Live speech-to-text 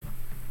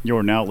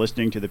You're now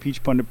listening to the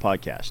Peach Pundit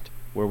podcast,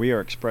 where we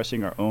are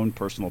expressing our own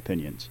personal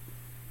opinions.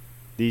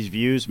 These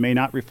views may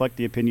not reflect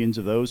the opinions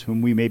of those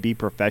whom we may be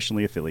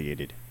professionally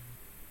affiliated.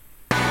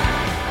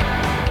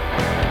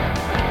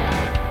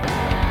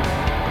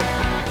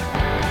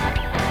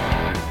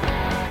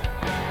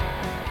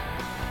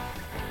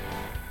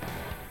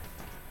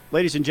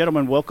 Ladies and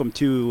gentlemen, welcome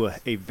to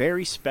a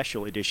very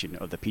special edition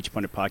of the Peach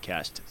Pundit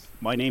podcast.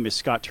 My name is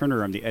Scott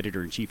Turner. I'm the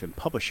editor-in-chief and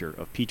publisher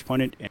of Peach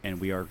Pundit, and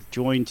we are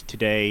joined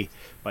today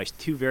by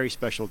two very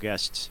special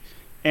guests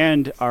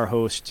and our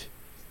host,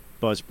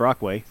 Buzz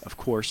Brockway, of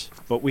course.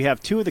 But we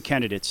have two of the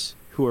candidates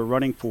who are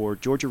running for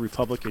Georgia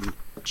Republican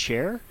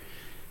chair,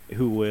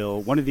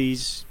 one of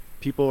these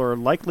people are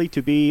likely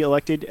to be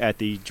elected at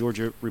the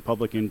Georgia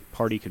Republican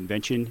Party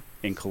convention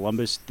in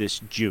Columbus this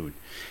June.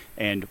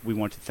 And we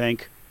want to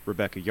thank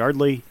Rebecca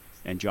Yardley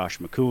and Josh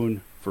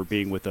McCoon for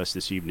being with us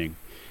this evening.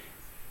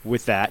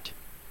 With that,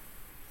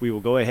 we will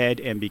go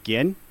ahead and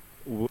begin.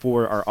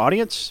 For our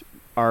audience,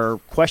 our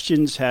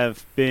questions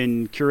have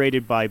been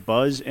curated by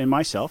Buzz and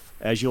myself.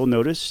 As you'll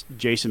notice,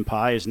 Jason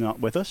Pye is not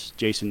with us.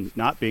 Jason,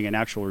 not being an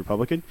actual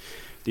Republican,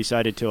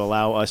 decided to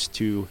allow us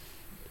to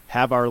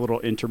have our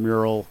little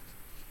intramural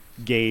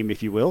game,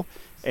 if you will,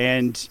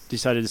 and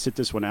decided to sit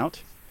this one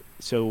out.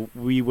 So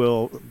we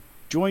will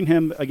join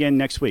him again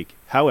next week.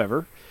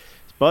 However,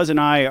 Buzz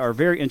and I are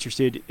very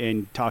interested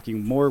in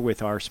talking more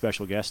with our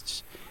special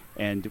guests,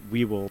 and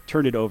we will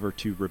turn it over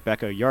to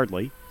Rebecca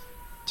Yardley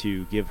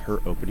to give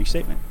her opening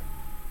statement.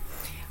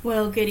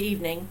 Well, good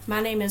evening. My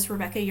name is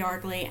Rebecca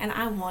Yardley, and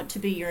I want to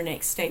be your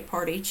next state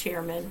party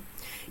chairman.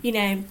 You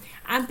know,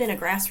 I've been a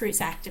grassroots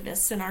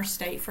activist in our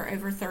state for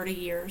over 30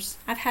 years.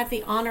 I've had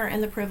the honor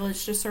and the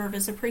privilege to serve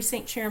as a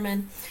precinct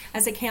chairman,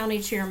 as a county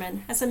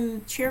chairman, as a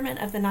chairman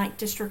of the 9th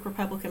District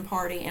Republican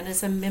Party, and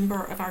as a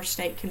member of our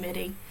state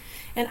committee.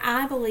 And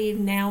I believe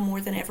now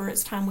more than ever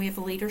it's time we have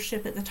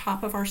leadership at the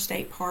top of our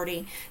state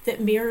party that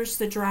mirrors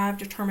the drive,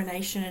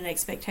 determination, and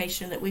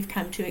expectation that we've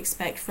come to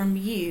expect from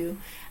you,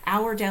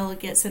 our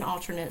delegates and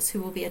alternates who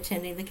will be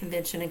attending the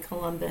convention in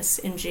Columbus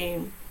in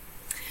June.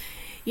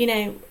 You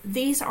know,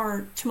 these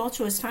are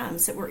tumultuous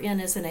times that we're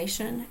in as a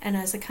nation and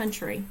as a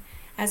country,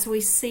 as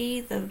we see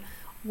the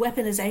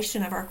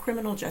weaponization of our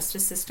criminal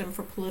justice system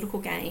for political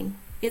gain.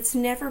 It's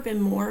never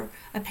been more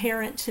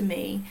apparent to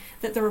me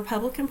that the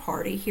Republican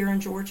Party here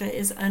in Georgia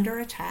is under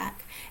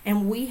attack,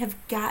 and we have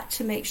got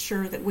to make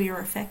sure that we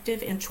are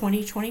effective in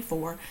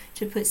 2024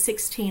 to put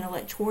 16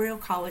 electoral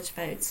college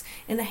votes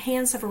in the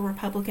hands of a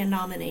Republican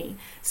nominee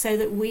so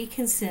that we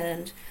can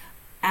send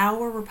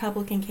our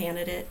Republican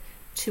candidate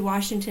to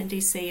Washington,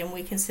 D.C., and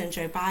we can send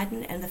Joe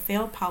Biden and the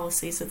failed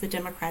policies of the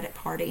Democratic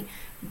Party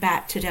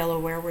back to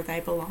Delaware where they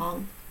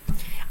belong.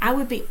 I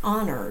would be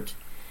honored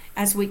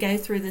as we go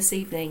through this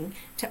evening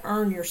to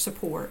earn your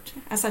support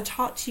as I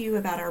talk to you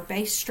about our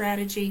base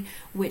strategy,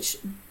 which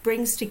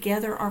brings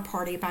together our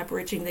party by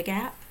bridging the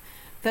gap,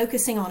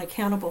 focusing on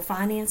accountable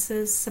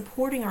finances,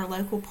 supporting our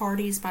local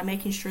parties by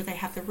making sure they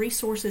have the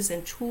resources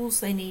and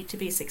tools they need to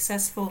be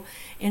successful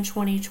in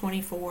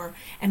 2024,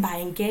 and by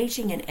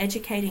engaging and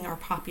educating our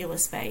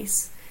populace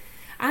base.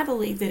 I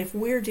believe that if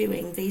we're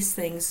doing these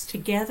things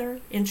together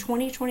in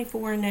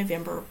 2024 in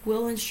November,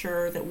 we'll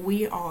ensure that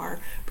we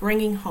are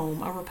bringing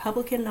home a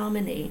Republican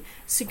nominee,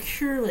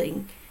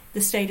 securing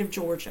the state of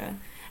Georgia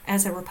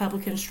as a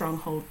Republican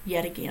stronghold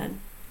yet again.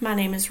 My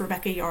name is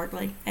Rebecca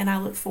Yardley, and I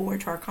look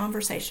forward to our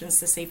conversations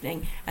this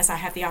evening as I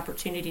have the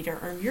opportunity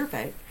to earn your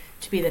vote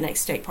to be the next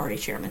state party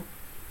chairman.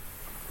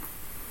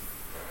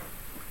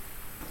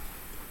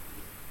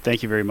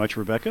 Thank you very much,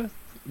 Rebecca.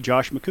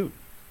 Josh McCoon.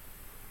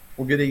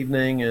 Well, good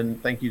evening,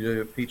 and thank you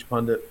to Peach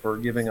Pundit for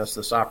giving us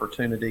this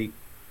opportunity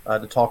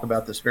to talk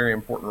about this very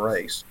important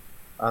race.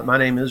 My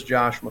name is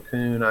Josh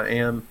McCoon. I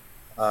am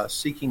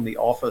seeking the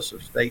office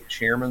of state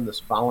chairman, this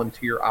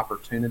volunteer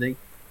opportunity.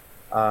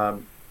 I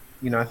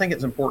think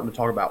it's important to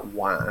talk about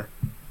why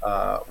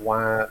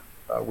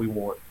we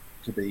want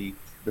to be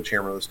the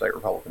chairman of the state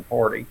Republican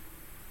Party.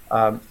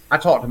 I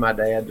talk to my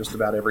dad just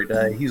about every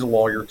day. He's a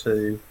lawyer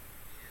too,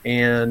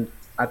 and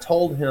I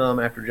told him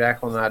after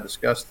Jacqueline and I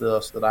discussed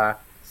this that I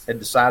had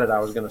decided I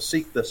was going to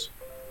seek this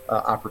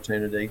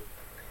opportunity.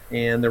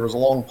 And there was a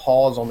long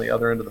pause on the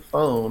other end of the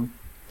phone.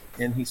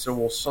 And he said,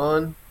 well,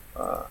 son,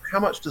 how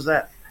much does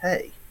that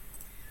pay?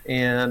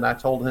 And I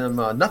told him,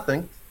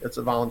 nothing. It's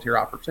a volunteer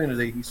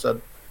opportunity. He said,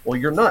 well,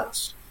 you're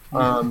nuts.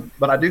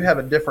 But I do have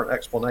a different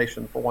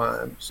explanation for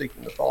why I'm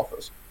seeking this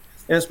office.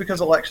 And it's because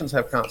elections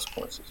have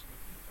consequences.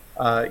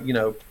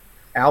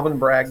 Alvin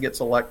Bragg gets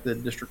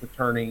elected district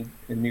attorney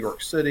in New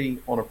York City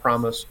on a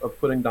promise of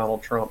putting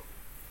Donald Trump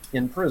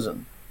in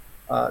prison.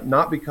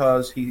 Not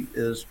because he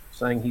is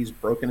saying he's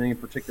broken any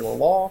particular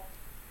law,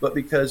 but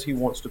because he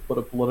wants to put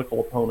a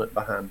political opponent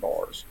behind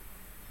bars.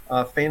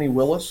 Fannie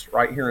Willis,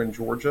 right here in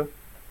Georgia,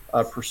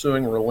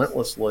 pursuing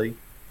relentlessly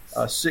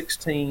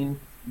 16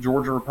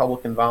 Georgia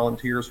Republican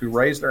volunteers who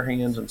raised their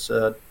hands and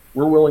said,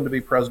 we're willing to be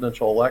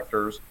presidential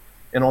electors,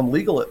 and on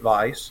legal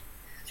advice,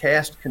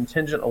 cast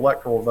contingent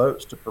electoral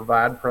votes to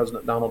provide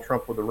President Donald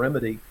Trump with a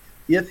remedy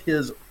if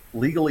his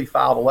legally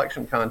filed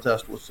election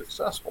contest was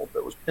successful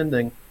that was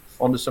pending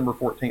on December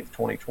 14th,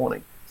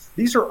 2020.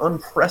 These are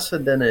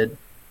unprecedented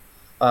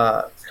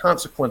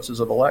consequences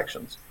of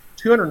elections.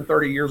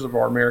 230 years of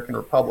our American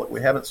Republic,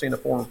 we haven't seen a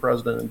former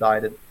president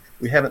indicted.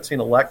 We haven't seen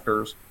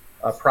electors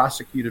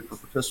prosecuted for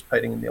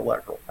participating in the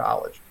Electoral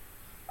College.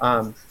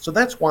 So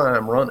that's why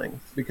I'm running,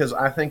 because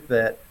I think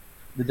that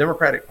the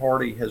Democratic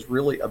Party has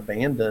really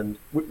abandoned.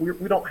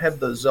 We don't have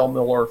the Zell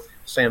Miller,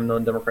 Sam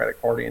Nunn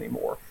Democratic Party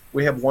anymore.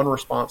 We have one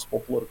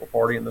responsible political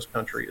party in this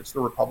country. It's the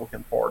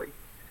Republican Party.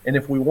 And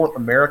if we want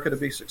America to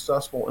be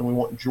successful and we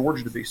want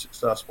Georgia to be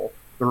successful,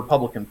 the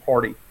Republican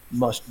Party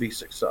must be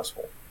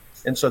successful.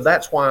 And so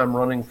that's why I'm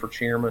running for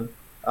chairman.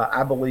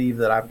 I believe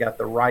that I've got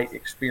the right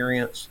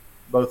experience,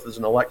 both as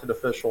an elected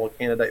official, a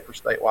candidate for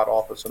statewide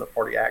office, and a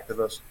party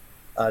activist,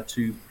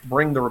 to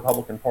bring the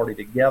Republican Party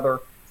together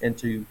and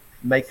to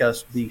make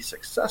us be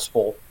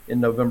successful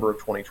in November of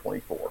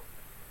 2024.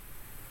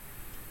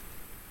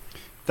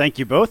 Thank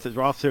you both.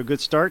 We're off to a good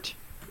start.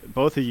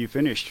 Both of you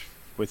finished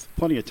with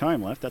plenty of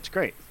time left. That's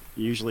great.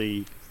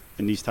 Usually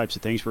in these types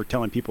of things, we're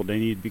telling people they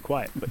need to be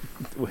quiet, but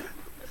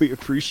we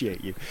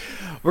appreciate you.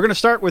 We're going to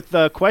start with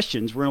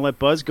questions. We're going to let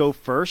Buzz go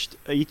first.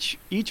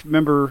 Each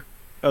member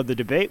of the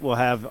debate will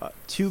have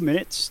 2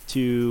 minutes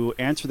to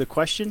answer the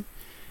question.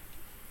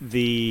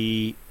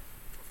 The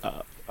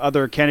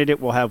other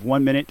candidate will have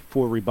 1 minute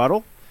for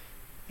rebuttal.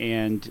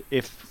 And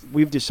if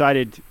we've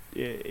decided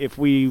if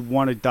we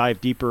want to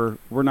dive deeper,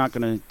 we're not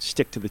going to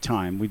stick to the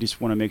time. We just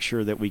want to make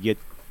sure that we get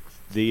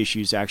the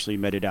issues actually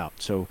meted out.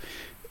 So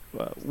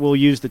we'll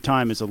use the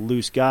time as a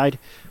loose guide,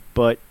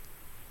 but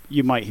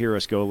you might hear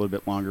us go a little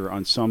bit longer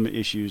on some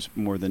issues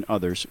more than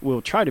others.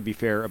 We'll try to be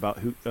fair about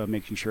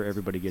making sure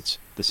everybody gets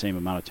the same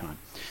amount of time.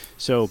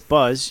 So,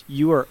 Buzz,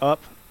 you are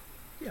up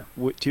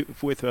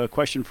with a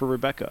question for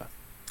Rebecca.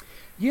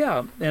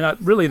 Yeah,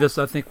 and really this,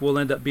 I think, will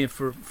end up being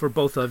for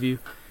both of you.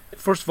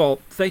 First of all,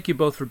 thank you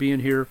both for being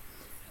here.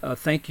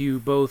 Thank you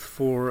both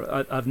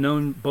for, I've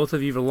known both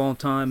of you for a long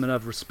time, and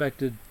I've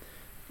respected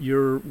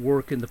your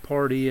work in the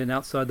party and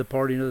outside the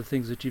party and other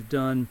things that you've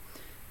done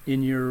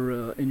in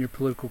your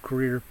political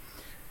career.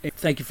 And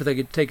thank you for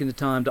taking the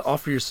time to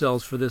offer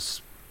yourselves for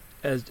this,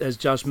 as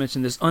Josh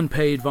mentioned, this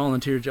unpaid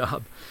volunteer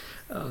job.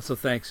 So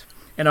thanks.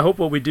 And I hope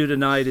what we do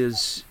tonight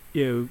is,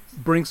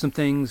 bring some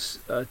things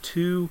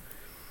to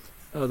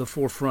the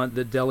forefront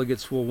that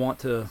delegates will want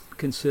to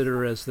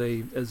consider as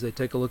they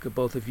take a look at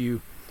both of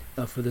you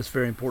for this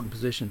very important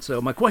position. So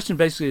my question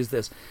basically is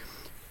this: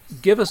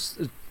 give us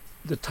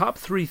the top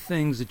 3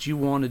 things that you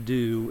want to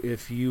do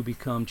if you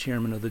become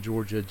chairman of the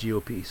Georgia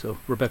GOP. So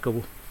Rebecca,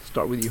 we'll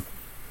start with you.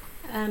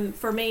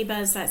 For me,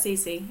 Buzz, that's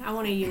easy. I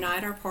want to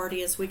unite our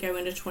party as we go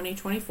into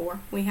 2024.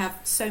 We have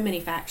so many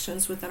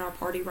factions within our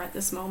party right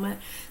this moment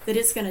that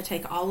it's going to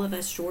take all of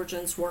us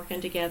Georgians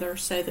working together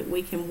so that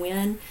we can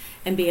win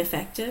and be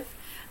effective.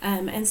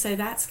 And so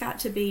that's got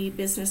to be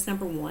business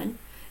number 1.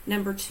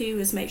 Number 2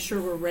 is make sure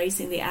we're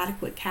raising the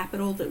adequate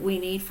capital that we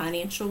need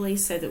financially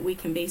so that we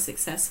can be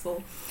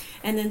successful.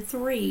 And then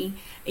 3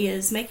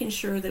 is making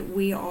sure that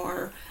we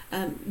are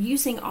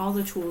using all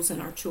the tools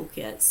in our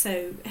toolkit.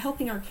 So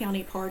helping our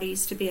county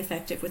parties to be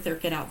effective with their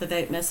get out the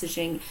vote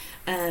messaging,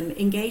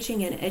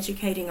 engaging and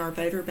educating our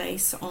voter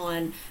base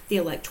on the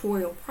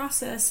electoral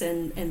process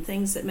and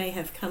things that may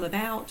have come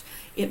about.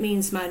 It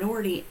means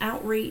minority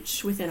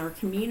outreach within our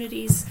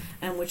communities,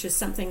 which is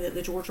something that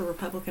the Georgia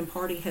Republican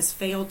Party has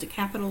failed to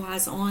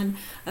capitalize on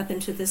up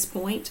until this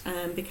point,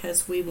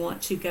 because we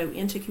want to go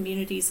into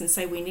communities and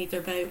say we need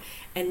their vote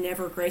and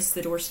never grace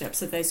the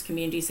doorsteps of those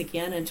communities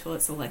again until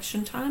it's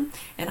election time.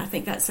 And I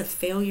think that's a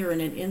failure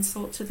and an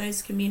insult to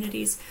those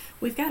communities.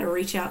 We've got to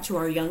reach out to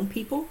our young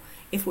people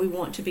if we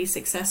want to be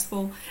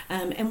successful,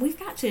 and we've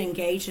got to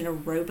engage in a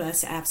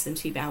robust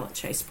absentee ballot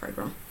chase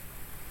program.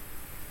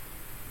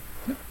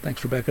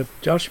 Thanks, Rebecca.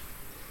 Josh?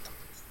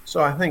 So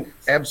I think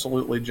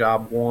absolutely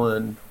job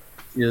 1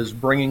 is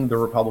bringing the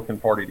Republican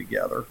Party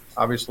together.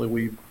 Obviously,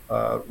 we've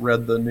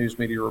read the news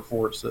media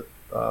reports that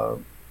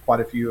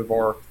quite a few of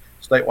our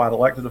statewide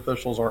elected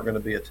officials aren't going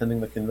to be attending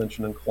the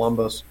convention in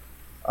Columbus.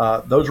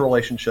 Those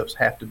relationships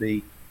have to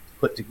be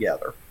put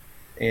together.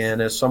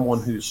 And as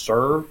someone who's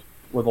served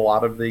with a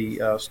lot of the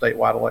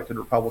statewide elected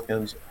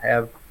Republicans,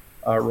 have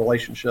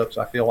relationships,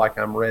 I feel like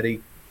I'm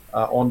ready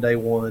on day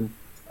 1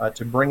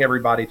 to bring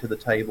everybody to the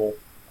table,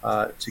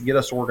 to get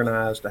us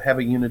organized, to have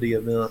a unity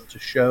event, to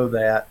show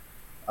that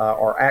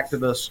our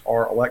activists,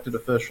 our elected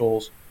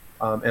officials,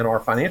 and our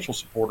financial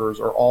supporters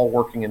are all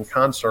working in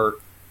concert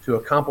to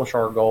accomplish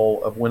our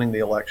goal of winning the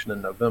election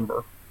in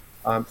November.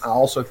 I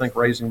also think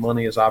raising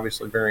money is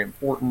obviously very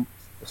important.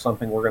 It's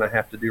something we're going to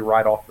have to do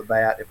right off the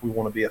bat if we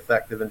want to be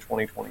effective in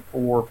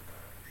 2024,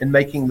 and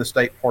making the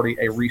state party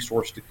a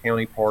resource to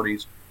county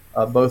parties,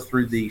 both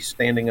through the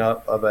standing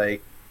up of a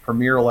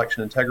premier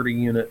election integrity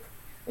unit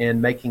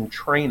and making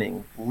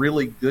training,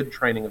 really good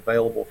training,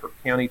 available for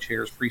county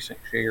chairs,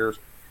 precinct chairs,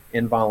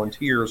 and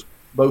volunteers,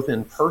 both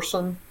in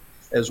person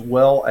as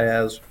well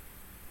as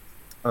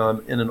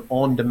in an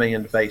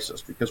on-demand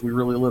basis, because we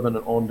really live in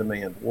an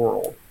on-demand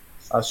world.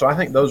 So I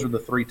think those are the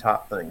three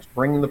top things: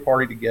 bringing the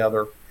party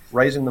together,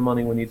 raising the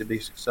money we need to be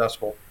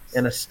successful,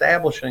 and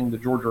establishing the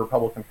Georgia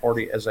Republican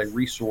Party as a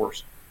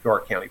resource to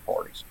our county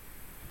parties.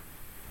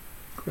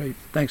 Great.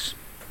 Thanks.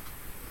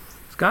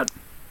 Scott?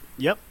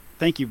 Yep.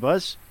 Thank you,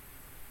 Buzz.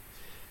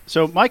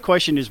 So my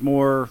question is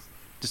more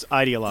just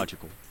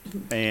ideological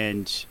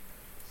and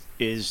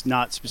is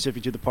not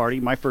specific to the party.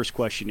 My first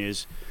question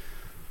is,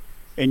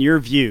 in your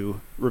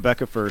view,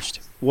 Rebecca first,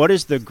 what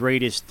is the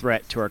greatest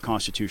threat to our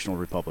constitutional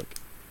republic?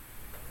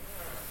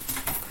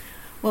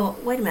 Well,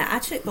 wait a minute. I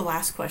took the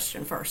last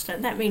question first.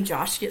 Doesn't that mean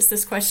Josh gets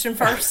this question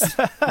first?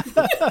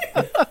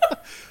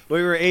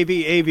 We were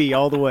AB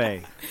all the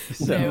way.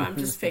 So. No, I'm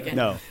just picking.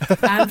 No.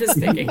 I'm just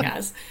picking,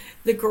 guys.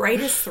 The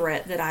greatest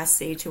threat that I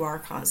see to our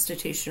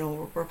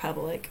constitutional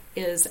republic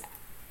is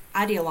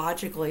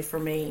ideologically, for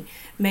me,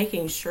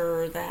 making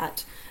sure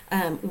that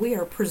we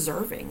are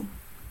preserving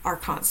our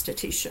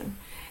Constitution.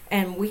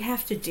 And we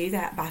have to do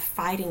that by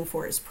fighting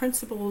for its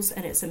principles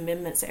and its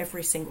amendments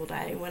every single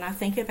day. When I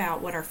think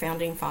about what our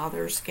founding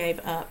fathers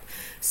gave up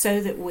so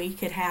that we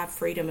could have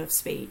freedom of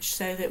speech,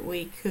 so that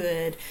we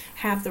could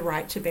have the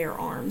right to bear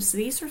arms,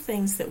 these are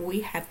things that we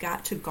have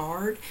got to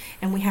guard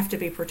and we have to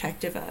be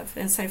protective of.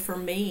 And so for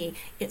me,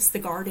 it's the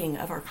guarding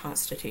of our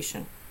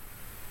Constitution.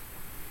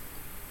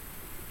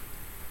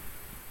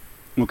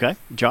 Okay.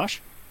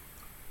 Josh?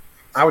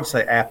 I would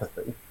say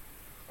apathy.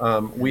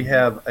 We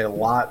have a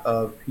lot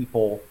of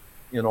people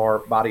in our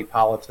body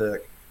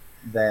politic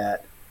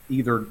that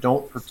either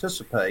don't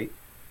participate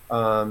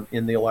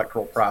in the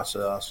electoral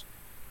process,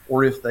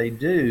 or if they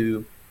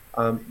do,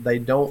 they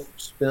don't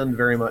spend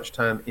very much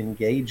time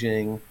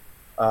engaging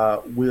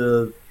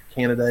with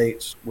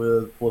candidates,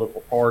 with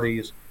political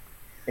parties.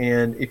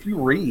 And if you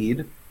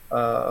read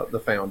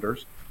the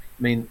founders,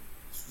 I mean,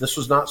 this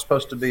was not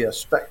supposed to be a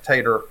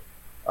spectator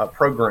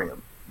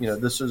program. You know,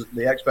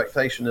 the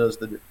expectation is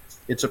that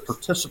it's a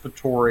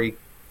participatory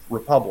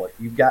republic.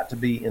 You've got to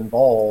be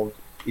involved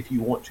if you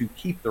want to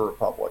keep the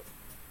republic.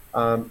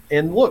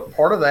 And look,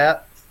 part of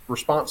that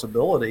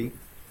responsibility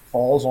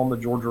falls on the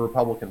Georgia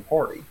Republican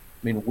Party.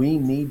 I mean, we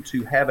need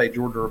to have a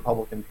Georgia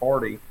Republican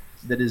Party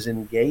that is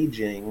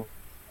engaging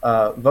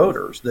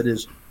voters, that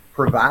is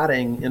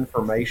providing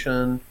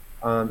information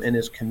and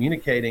is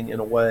communicating in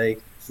a way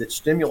that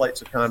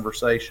stimulates a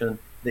conversation,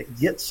 that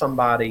gets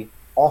somebody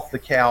off the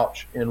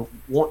couch and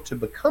want to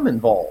become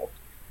involved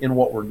in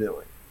what we're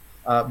doing.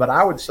 But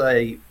I would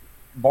say,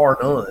 bar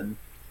none,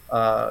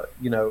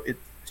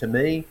 to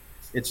me,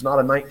 it's not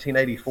a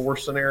 1984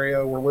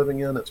 scenario we're living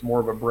in. It's more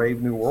of a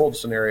Brave New World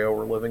scenario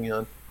we're living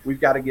in. We've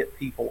got to get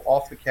people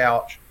off the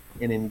couch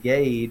and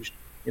engaged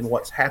in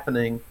what's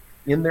happening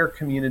in their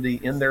community,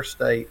 in their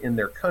state, in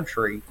their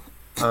country.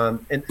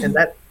 And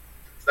that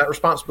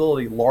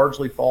responsibility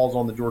largely falls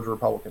on the Georgia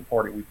Republican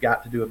Party. We've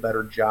got to do a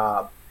better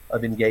job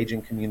of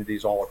engaging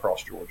communities all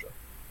across Georgia.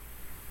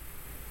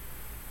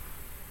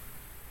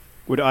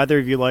 Would either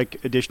of you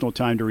like additional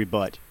time to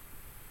rebut?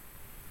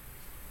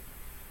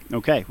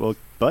 Okay, well,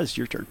 Buzz,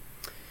 your turn.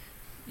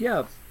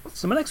 Yeah,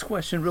 so my next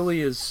question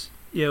really is,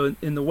 in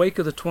the wake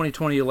of the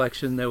 2020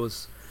 election, there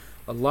was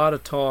a lot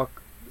of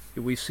talk.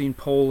 We've seen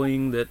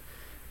polling that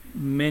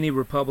many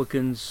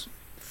Republicans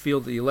feel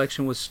the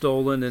election was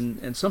stolen,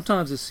 and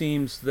sometimes it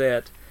seems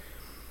that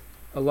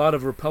a lot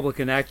of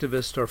Republican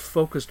activists are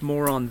focused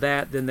more on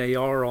that than they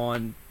are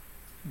on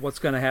what's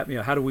going to happen.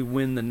 How do we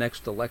win the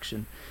next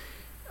election?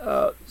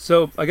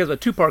 So I guess a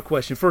two-part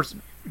question. First,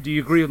 do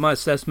you agree with my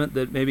assessment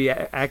that maybe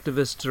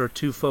activists are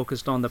too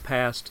focused on the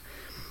past?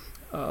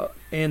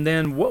 And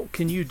then what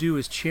can you do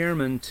as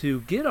chairman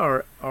to get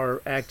our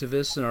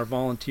activists and our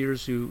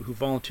volunteers who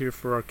volunteer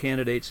for our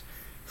candidates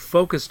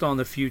focused on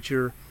the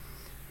future,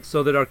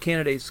 so that our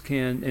candidates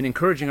and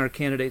encouraging our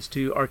candidates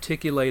to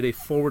articulate a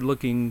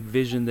forward-looking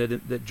vision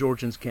that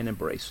Georgians can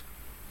embrace?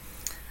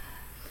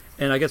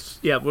 And I guess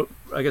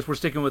we're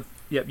sticking with,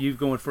 you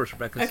going first,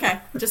 Rebecca. Okay,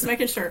 just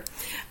making sure.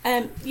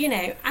 I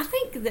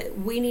think that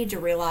we need to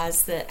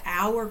realize that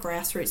our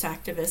grassroots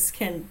activists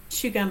can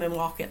chew gum and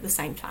walk at the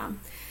same time.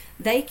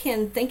 They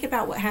can think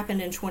about what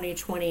happened in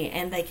 2020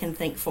 and they can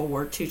think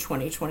forward to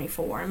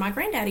 2024. And my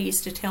granddaddy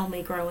used to tell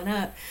me growing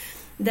up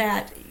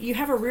that you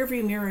have a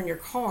rearview mirror in your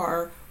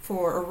car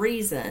for a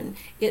reason.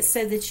 It's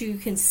so that you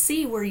can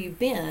see where you've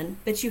been,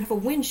 but you have a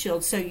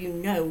windshield so you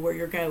know where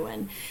you're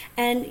going.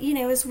 And,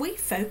 as we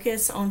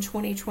focus on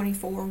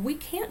 2024, we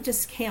can't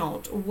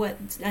discount what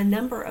a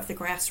number of the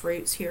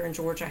grassroots here in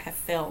Georgia have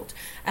felt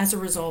as a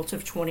result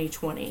of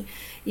 2020.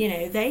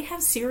 They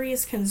have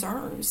serious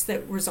concerns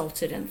that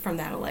resulted from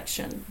that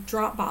election.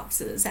 Drop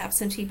boxes,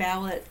 absentee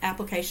ballot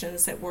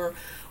applications that were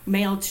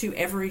mailed to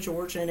every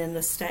Georgian in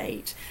the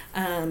state,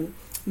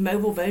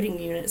 mobile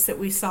voting units that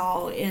we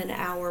saw in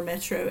our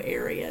metro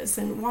areas.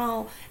 And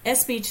while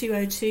SB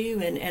 202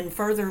 and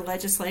further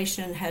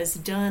legislation has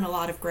done a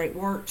lot of great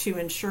work to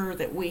ensure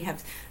that we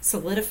have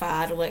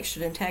solidified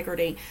election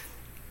integrity,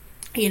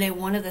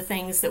 One of the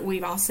things that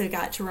we've also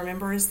got to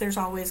remember is there's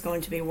always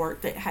going to be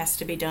work that has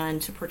to be done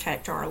to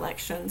protect our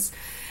elections.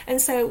 And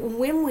so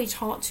when we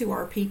talk to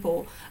our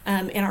people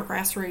in our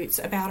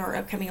grassroots about our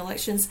upcoming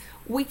elections,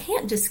 we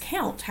can't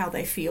discount how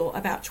they feel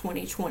about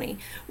 2020.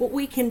 What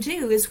we can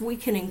do is we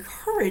can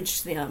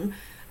encourage them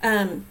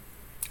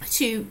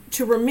to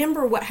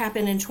remember what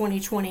happened in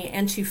 2020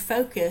 and to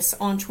focus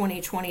on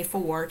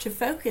 2024, to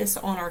focus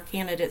on our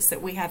candidates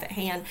that we have at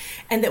hand,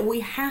 and that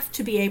we have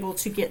to be able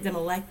to get them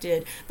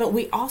elected, but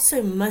we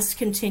also must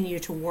continue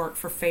to work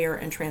for fair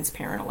and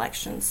transparent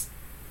elections.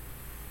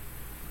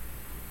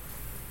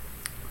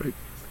 Great.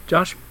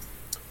 Josh?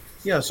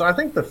 Yeah, so I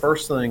think the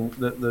first thing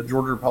that the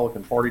Georgia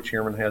Republican Party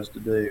chairman has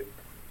to do,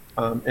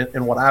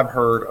 and what I've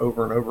heard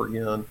over and over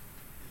again,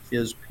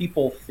 is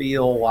people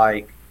feel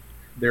like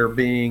they're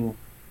being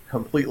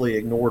completely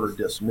ignored or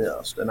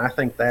dismissed. And I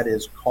think that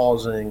is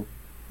causing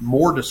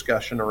more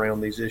discussion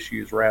around these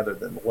issues rather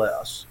than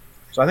less.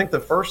 So I think the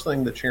first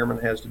thing the chairman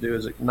has to do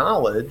is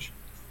acknowledge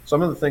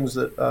some of the things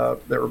that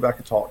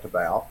Rebecca talked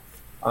about,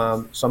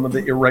 some of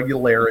the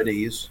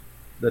irregularities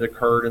that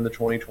occurred in the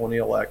 2020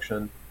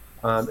 election,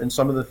 and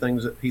some of the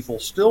things that people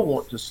still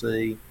want to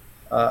see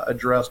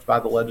addressed by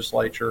the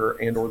legislature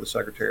and or the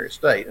Secretary of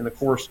State. And of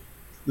course,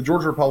 the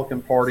Georgia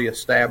Republican Party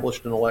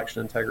established an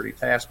election integrity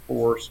task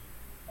force.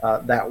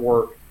 That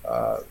work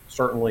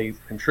certainly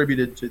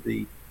contributed to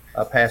the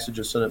passage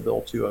of Senate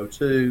Bill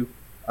 202,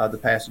 the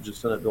passage of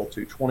Senate Bill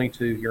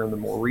 222 here in the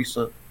more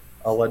recent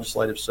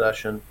legislative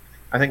session.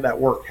 I think that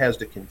work has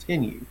to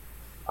continue.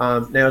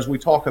 Now, as we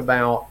talk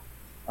about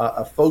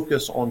a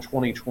focus on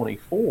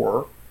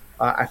 2024,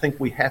 I think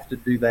we have to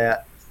do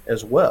that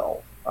as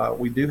well.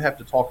 We do have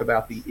to talk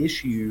about the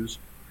issues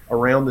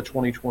around the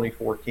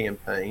 2024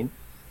 campaign.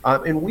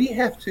 And we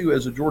have to,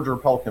 as a Georgia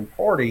Republican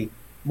Party,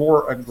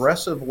 more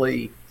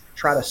aggressively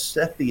try to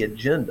set the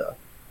agenda.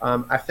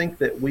 I think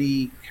that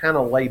we kind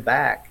of lay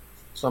back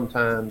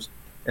sometimes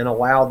and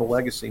allow the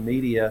legacy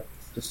media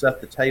to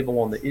set the table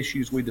on the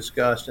issues we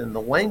discussed and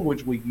the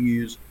language we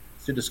use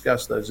to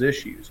discuss those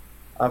issues.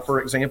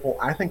 For example,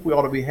 I think we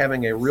ought to be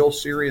having a real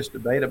serious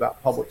debate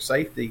about public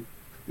safety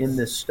in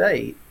this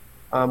state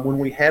when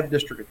we have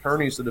district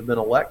attorneys that have been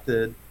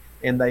elected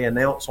and they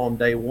announce on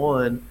day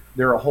one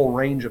there are a whole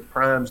range of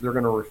crimes they're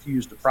going to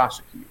refuse to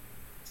prosecute,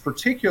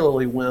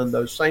 particularly when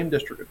those same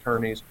district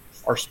attorneys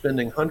are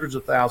spending hundreds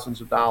of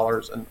thousands of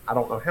dollars and I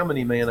don't know how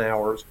many man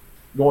hours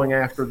going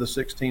after the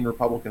 16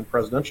 Republican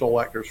presidential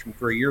electors from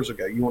 3 years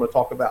ago. You want to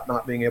talk about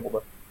not being able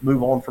to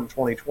move on from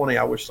 2020.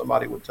 I wish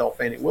somebody would tell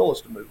Fani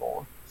Willis to move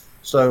on.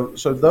 So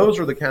those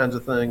are the kinds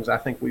of things I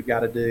think we've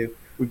got to do.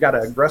 We've got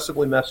to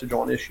aggressively message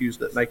on issues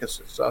that make us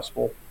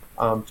successful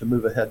to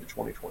move ahead to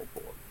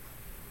 2024.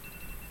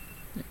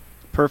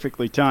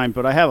 Perfectly timed,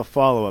 but I have a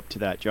follow-up to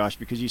that, Josh,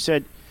 because you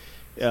said,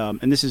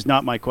 and this is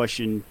not my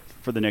question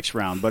for the next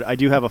round, but I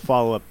do have a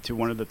follow-up to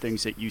one of the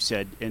things that you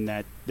said, in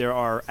that there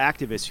are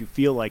activists who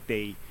feel like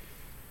they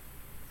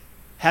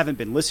haven't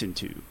been listened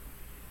to.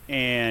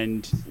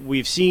 And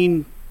we've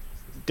seen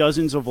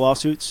dozens of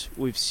lawsuits.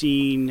 We've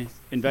seen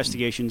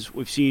investigations.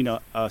 We've seen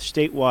a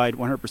statewide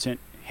 100%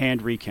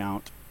 hand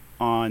recount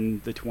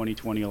on the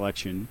 2020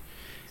 election.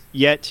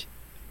 Yet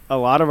a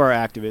lot of our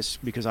activists,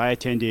 because I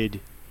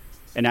attended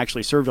and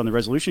actually served on the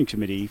resolution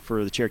committee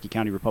for the Cherokee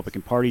County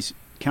Republican Party's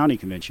county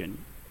convention,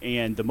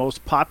 and the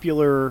most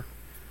popular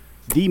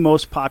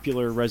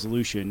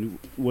resolution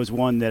was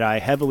one that I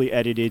heavily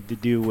edited to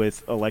do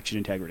with election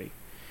integrity.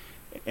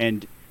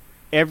 And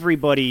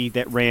everybody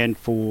that ran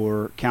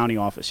for county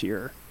office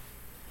here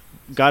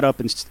got up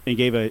and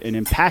gave an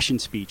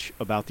impassioned speech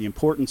about the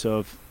importance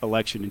of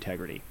election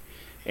integrity.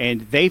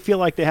 And they feel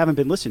like they haven't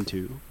been listened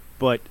to,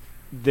 but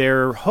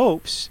their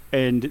hopes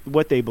and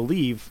what they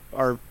believe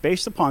are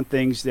based upon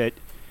things that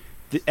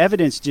the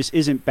evidence just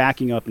isn't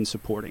backing up and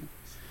supporting.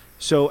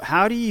 So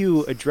how do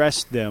you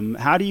address them?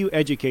 How do you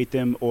educate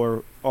them,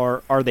 or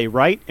are they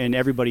right and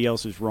everybody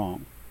else is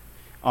wrong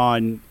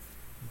on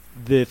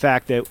the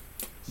fact that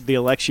the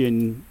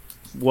election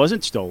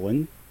wasn't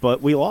stolen,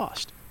 but we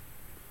lost?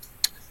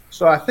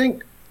 So I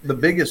think the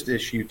biggest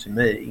issue to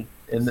me,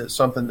 and it's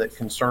something that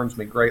concerns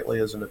me greatly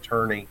as an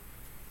attorney,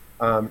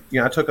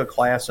 I took a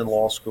class in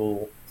law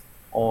school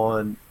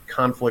on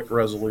conflict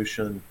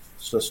resolution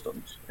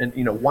systems, and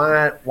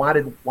why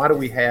do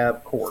we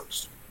have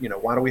courts?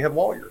 Why do we have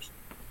lawyers?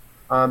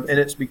 And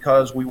it's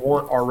because we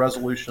want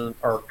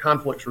our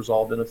conflicts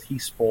resolved in a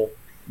peaceful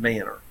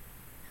manner.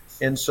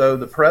 And so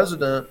the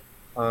president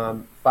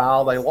filed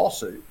a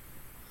lawsuit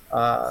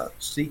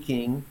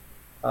seeking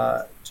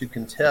to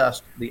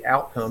contest the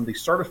outcome, the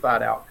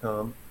certified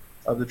outcome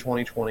of the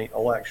 2020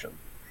 election.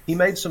 He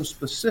made some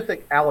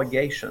specific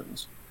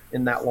allegations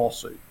in that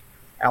lawsuit,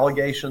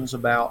 allegations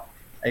about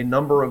a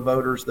number of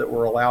voters that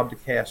were allowed to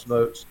cast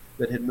votes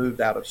that had moved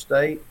out of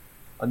state,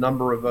 a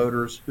number of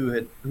voters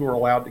who were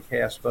allowed to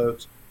cast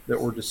votes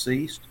that were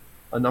deceased,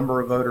 a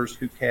number of voters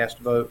who cast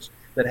votes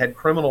that had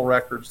criminal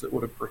records that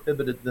would have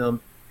prohibited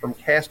them from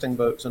casting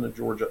votes in a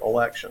Georgia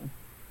election.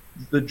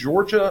 The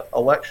Georgia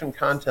election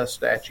contest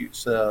statute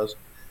says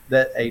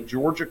that a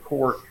Georgia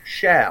court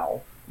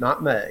shall,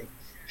 not may,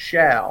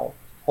 shall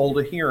hold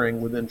a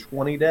hearing within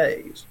 20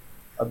 days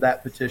of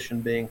that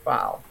petition being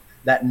filed.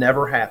 That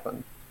never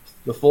happened.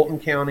 The Fulton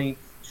County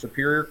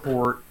Superior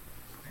Court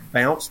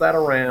bounced that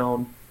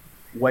around,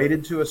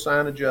 waited to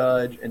assign a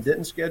judge, and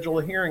didn't schedule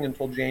a hearing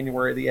until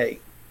January the 8th.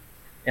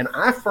 And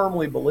I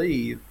firmly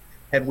believe,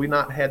 had we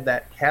not had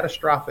that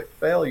catastrophic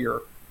failure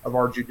of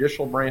our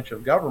judicial branch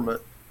of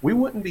government, we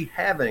wouldn't be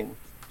having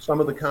some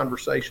of the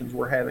conversations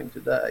we're having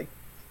today.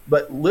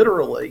 But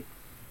literally,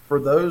 for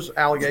those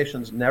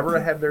allegations never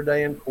to have their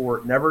day in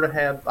court, never to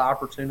have the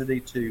opportunity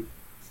to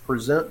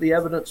present the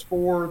evidence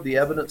for, the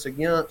evidence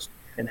against,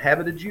 and have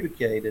it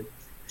adjudicated,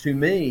 to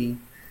me,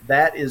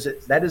 that is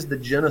the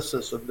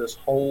genesis of this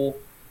whole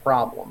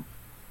problem.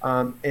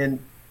 And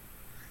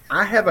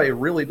I have a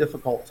really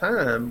difficult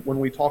time when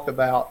we talk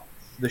about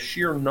the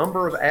sheer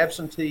number of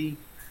absentee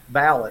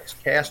ballots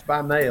cast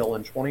by mail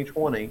in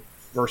 2020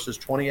 versus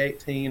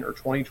 2018 or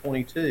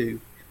 2022,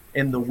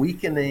 and the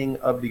weakening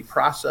of the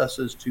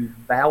processes to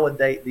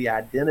validate the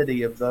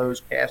identity of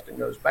those casting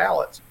those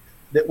ballots,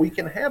 that we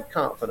can have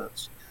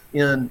confidence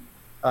in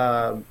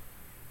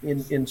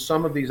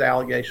some of these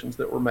allegations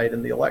that were made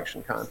in the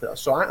election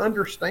contest. So I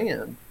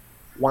understand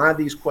why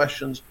these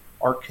questions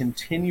are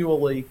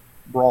continually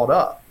brought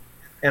up.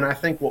 And I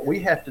think what we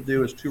have to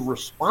do is to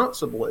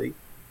responsibly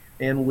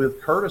and with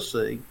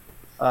courtesy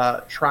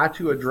try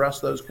to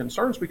address those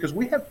concerns, because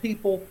we have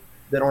people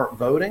that aren't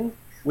voting.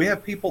 We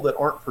have people that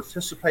aren't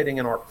participating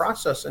in our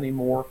process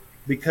anymore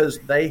because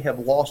they have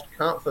lost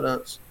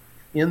confidence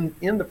in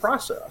the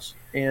process.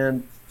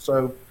 And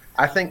so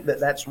I think that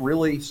that's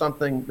really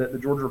something that the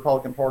Georgia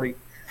Republican Party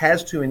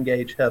has to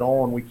engage head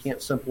on. We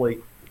can't simply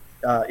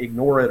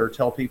ignore it or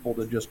tell people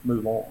to just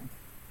move on.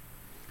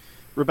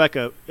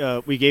 Rebecca,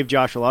 we gave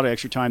Josh a lot of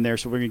extra time there,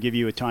 so we're going to give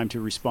you a time to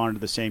respond to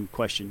the same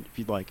question, if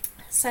you'd like.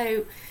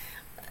 So,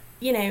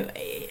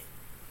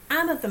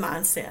 I'm of the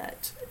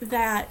mindset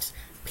that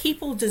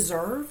people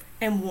deserve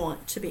and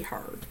want to be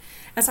heard.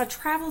 As I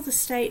travel the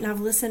state and I've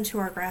listened to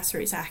our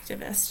grassroots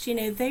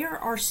activists, there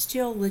are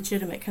still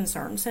legitimate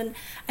concerns. And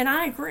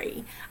I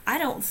agree. I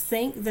don't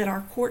think that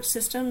our court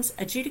systems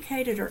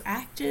adjudicated or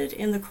acted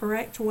in the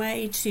correct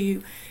way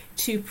to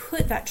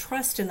put that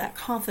trust and that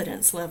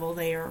confidence level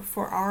there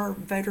for our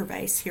voter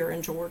base here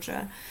in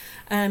Georgia.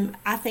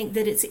 I think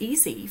that it's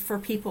easy for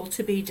people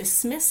to be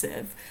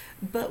dismissive,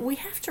 but we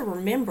have to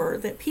remember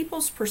that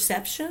people's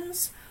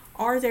perceptions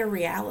are their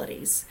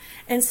realities.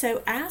 And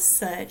so as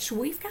such,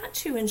 we've got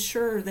to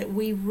ensure that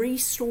we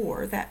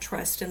restore that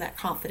trust and that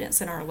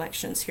confidence in our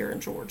elections here in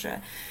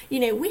Georgia.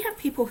 We have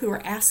people who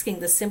are asking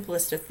the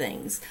simplest of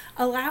things.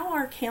 Allow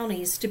our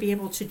counties to be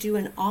able to do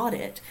an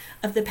audit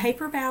of the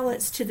paper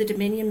ballots to the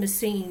Dominion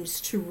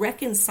machines to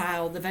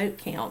reconcile the vote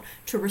count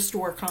to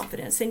restore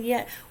confidence. And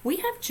yet we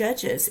have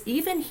judges,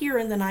 even here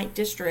in the 9th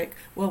District,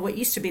 well, what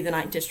used to be the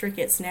 9th District,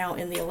 it's now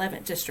in the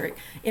 11th District,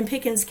 in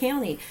Pickens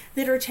County,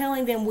 that are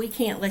telling them we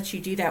can't let you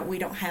do that. We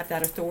don't have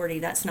that authority.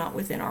 That's not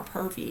within our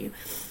purview.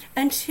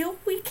 Until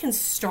we can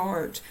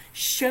start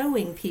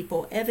showing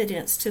people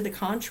evidence to the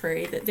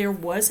contrary that there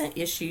wasn't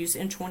issues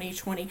in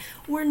 2020,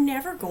 we're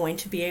never going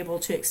to be able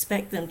to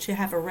expect them to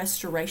have a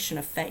restoration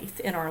of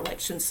faith in our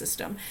election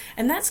system.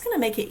 And that's going to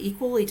make it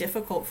equally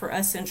difficult for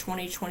us in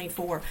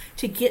 2024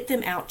 to get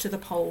them out to the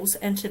polls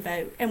and to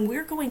vote. And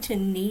we're going to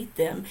need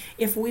them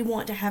if we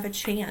want to have a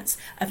chance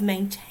of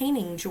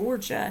maintaining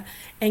Georgia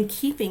and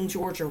keeping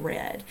Georgia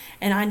red.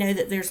 And I know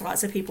that there's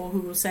lots of people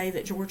who will say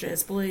that Georgia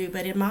is blue,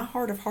 but in my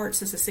heart of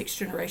hearts as a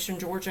sixth-generation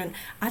Georgian,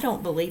 I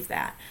don't believe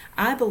that.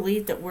 I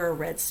believe that we're a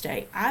red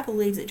state. I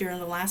believe that during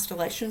the last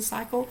election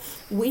cycle,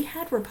 we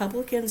had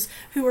Republicans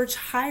who are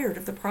tired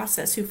of the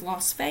process, who've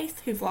lost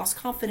faith, who've lost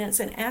confidence,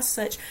 and as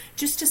such,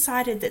 just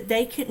decided that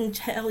they couldn't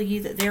tell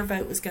you that their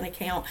vote was going to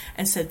count,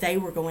 and so they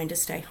were going to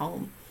stay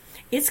home.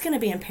 It's going to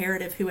be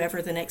imperative,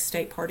 whoever the next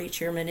state party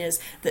chairman is,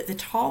 that the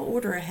tall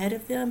order ahead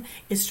of them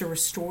is to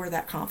restore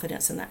that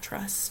confidence and that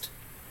trust.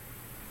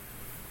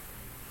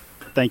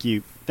 Thank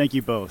you. Thank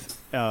you both.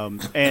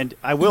 And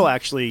I will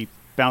actually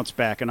bounce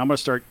back, and I'm going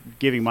to start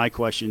giving my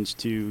questions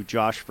to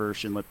Josh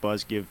first and let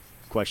Buzz give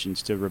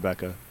questions to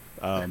Rebecca.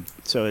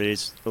 So it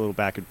is a little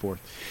back and forth.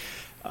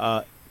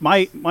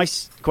 My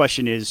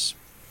question is,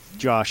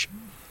 Josh,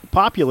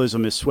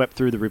 populism has swept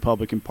through the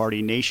Republican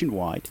Party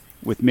nationwide,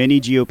 with many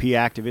GOP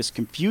activists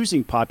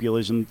confusing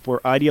populism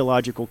for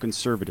ideological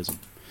conservatism.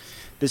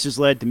 This has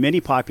led to many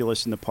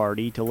populists in the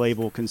party to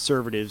label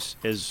conservatives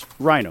as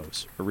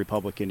rhinos, or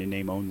Republican in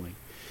name only.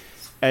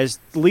 As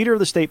the leader of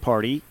the state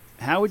party,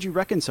 how would you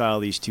reconcile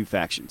these two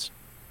factions?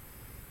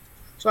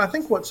 So I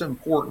think what's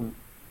important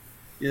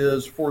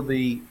is for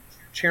the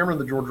chairman of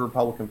the Georgia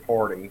Republican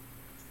Party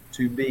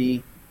to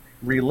be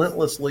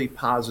relentlessly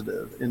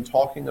positive in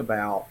talking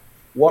about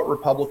what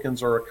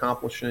Republicans are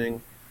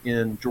accomplishing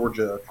in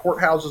Georgia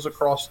courthouses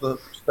across the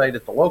state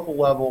at the local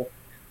level,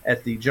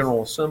 at the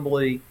General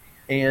Assembly,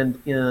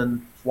 and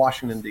in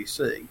Washington,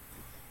 D.C.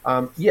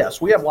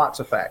 Yes, we have lots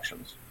of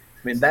factions.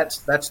 I mean,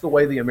 that's the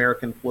way the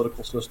American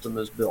political system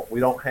is built. We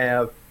don't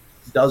have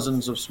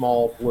dozens of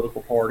small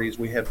political parties.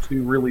 We have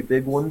two really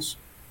big ones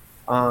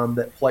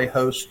that play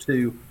host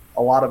to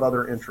a lot of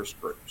other interest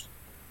groups.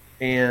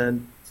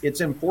 And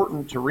it's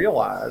important to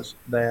realize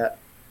that,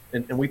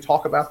 and we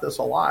talk about this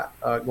a lot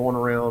going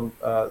around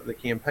the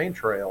campaign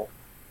trail,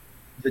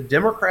 the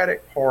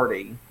Democratic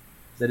Party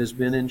that has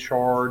been in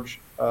charge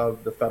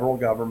of the federal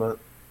government,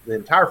 the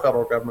entire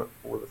federal government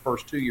for the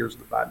first 2 years of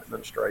the Biden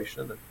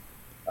administration,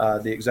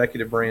 and the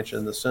executive branch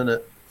and the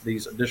Senate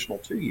these additional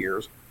 2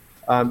 years,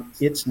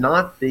 it's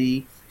not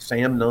the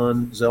Sam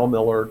Nunn, Zell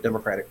Miller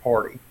Democratic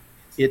Party.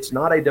 It's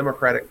not a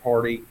Democratic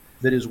Party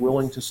that is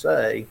willing to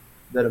say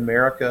that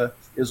America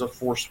is a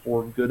force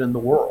for good in the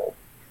world.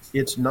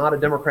 It's not a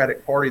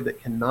Democratic Party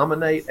that can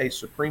nominate a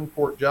Supreme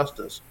Court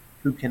justice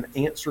who can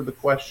answer the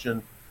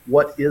question,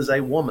 what is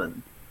a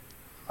woman?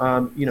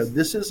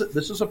 This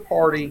is a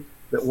party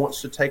that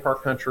wants to take our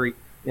country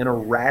in a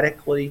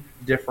radically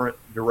different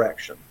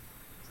direction.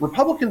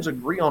 Republicans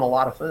agree on a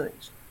lot of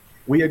things.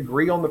 We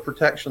agree on the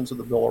protections of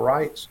the Bill of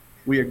Rights.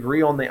 We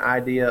agree on the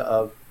idea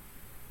of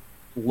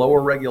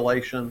lower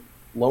regulation,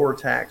 lower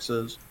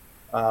taxes.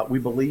 We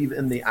believe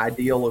in the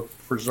ideal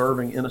of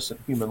preserving innocent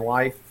human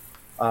life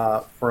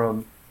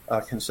from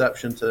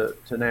conception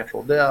to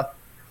natural death.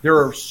 There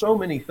are so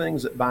many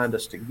things that bind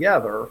us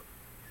together.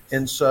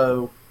 And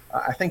so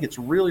I think it's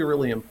really,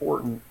 really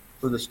important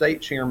for the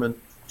state chairman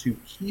to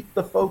keep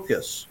the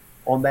focus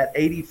on that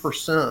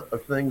 80%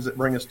 of things that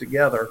bring us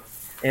together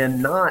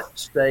and not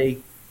stay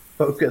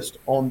focused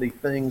on the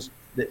things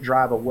that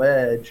drive a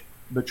wedge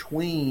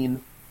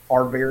between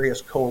our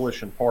various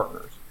coalition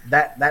partners.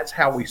 That's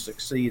how we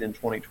succeed in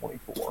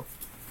 2024.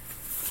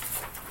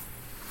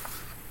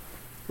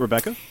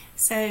 Rebecca?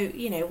 So,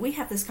 we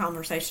have this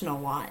conversation a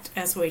lot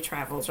as we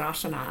travel,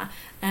 Josh and I.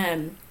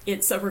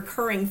 It's a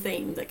recurring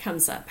theme that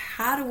comes up.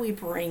 How do we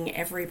bring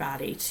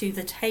everybody to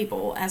the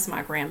table, as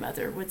my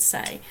grandmother would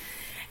say?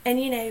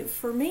 And,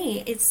 for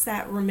me, it's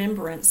that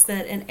remembrance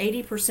that an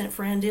 80%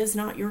 friend is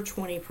not your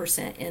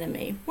 20%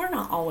 enemy. We're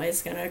not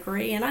always going to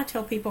agree. And I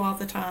tell people all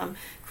the time,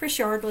 Chris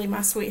Yardley,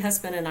 my sweet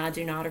husband, and I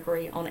do not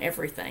agree on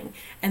everything.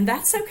 And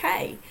that's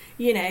okay.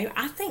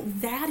 I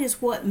think that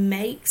is what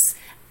makes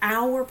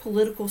our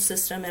political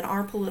system and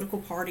our political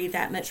party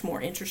that much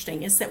more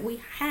interesting, is that we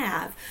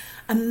have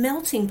a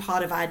melting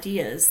pot of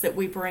ideas that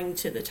we bring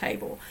to the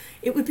table.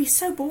 It would be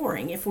so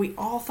boring if we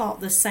all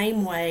thought the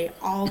same way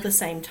all the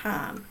same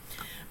time.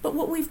 But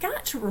what we've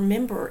got to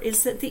remember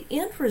is that the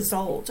end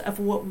result of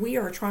what we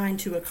are trying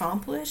to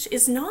accomplish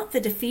is not the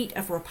defeat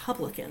of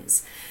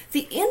Republicans.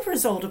 The end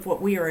result of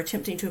what we are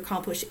attempting to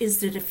accomplish is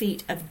the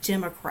defeat of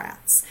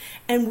Democrats.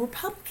 And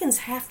Republicans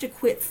have to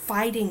quit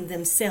fighting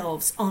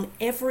themselves on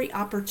every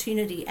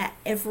opportunity at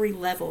every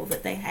level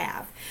that they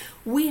have.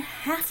 We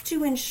have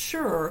to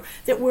ensure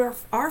that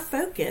our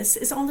focus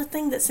is on the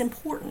thing that's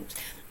important.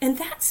 And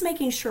that's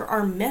making sure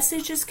our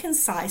message is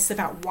concise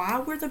about why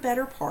we're the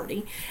better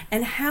party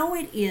and how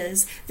it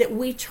is that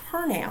we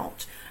turn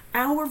out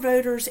our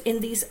voters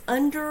in these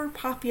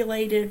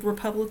underpopulated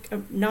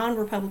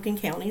non-Republican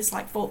counties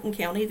like Fulton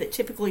County that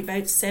typically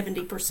votes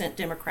 70%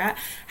 Democrat.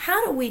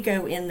 How do we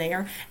go in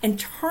there and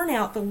turn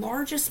out the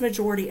largest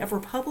majority of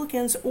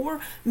Republicans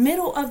or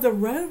middle of the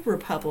road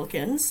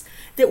Republicans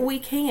that we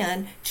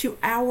can to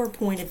our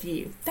point of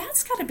view?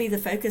 That's got to be the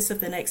focus of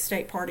the next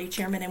state party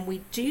chairman, and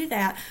we do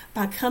that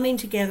by coming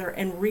together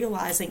and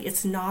realizing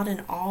it's not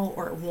an all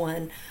or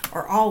one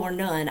or all or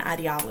none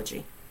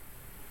ideology.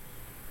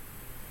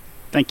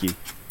 Thank you.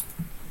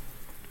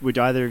 Would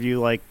either of you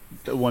like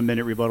a 1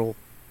 minute rebuttal?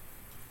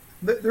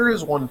 There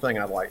is one thing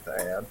I'd like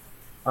to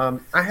add.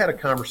 I had a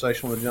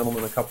conversation with a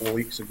gentleman a couple of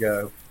weeks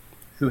ago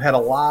who had a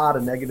lot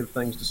of negative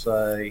things to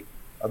say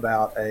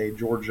about a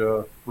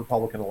Georgia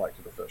Republican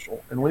elected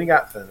official. And when he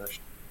got finished,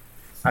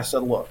 I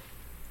said, look,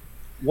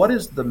 what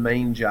is the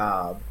main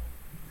job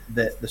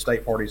that the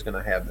state party is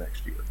going to have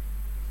next year?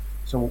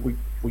 So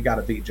we got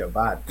to beat Joe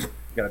Biden. We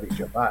got to beat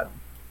Joe Biden.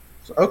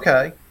 So,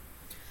 okay,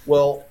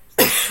 well,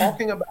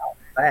 talking about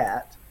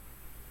that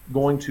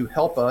going to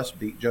help us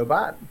beat Joe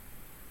Biden?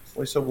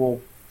 We said,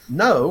 well,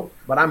 no,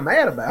 but I'm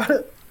mad about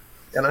it.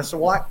 And I said,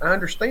 well, I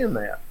understand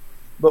that.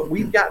 But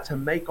we've got to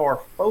make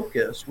our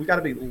focus, we've got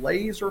to be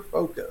laser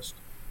focused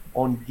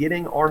on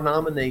getting our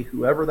nominee,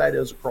 whoever that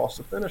is, across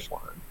the finish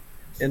line.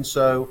 And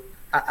so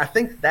I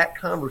think that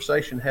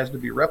conversation has to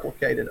be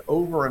replicated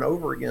over and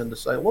over again to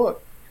say,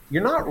 look,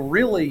 you're not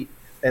really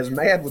as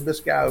mad with this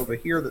guy over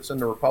here that's in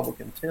the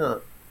Republican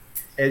tent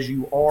as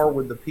you are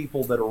with the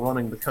people that are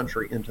running the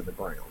country into the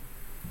ground.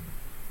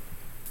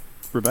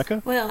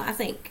 Rebecca? Well, I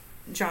think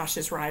Josh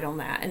is right on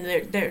that.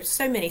 And there's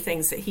so many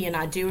things that he and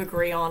I do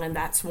agree on, and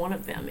that's one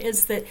of them,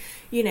 is that,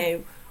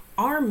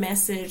 our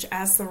message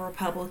as the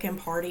Republican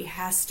Party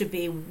has to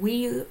be,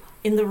 we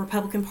in the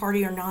Republican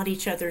Party are not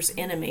each other's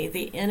enemy.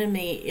 The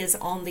enemy is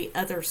on the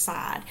other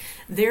side.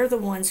 They're the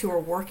ones who are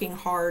working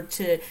hard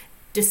to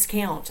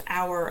discount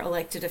our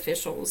elected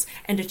officials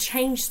and to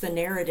change the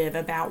narrative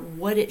about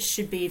what it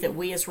should be that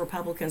we as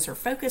Republicans are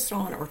focused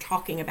on or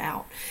talking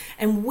about.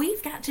 And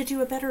we've got to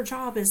do a better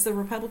job as the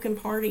Republican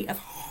Party of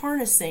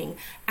harnessing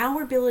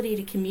our ability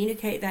to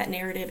communicate that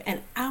narrative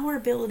and our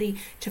ability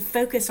to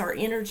focus our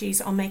energies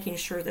on making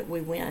sure that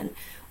we win.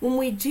 When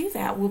we do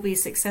that, we'll be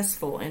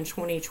successful in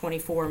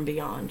 2024 and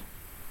beyond.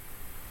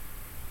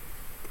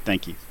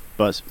 Thank you.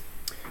 Buzz.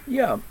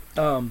 Yeah,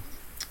 I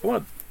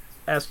want to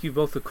ask you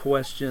both a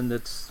question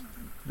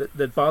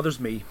that bothers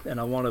me, and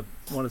I want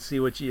to see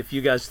if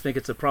you guys think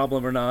it's a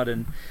problem or not.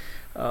 And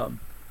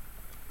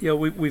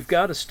we've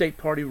got a state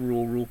party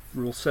rule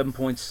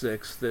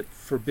 7.6 that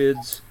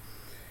forbids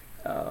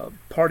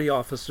party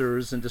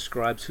officers and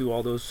describes who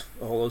all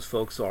those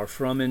folks are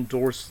from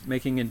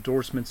making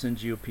endorsements in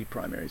GOP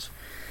primaries.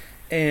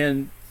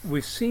 And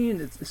we've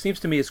seen, it seems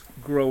to me it's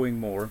growing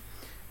more.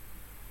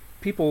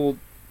 People,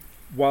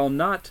 while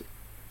not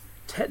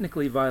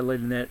technically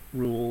violating that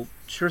rule,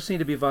 sure seem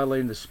to be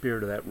violating the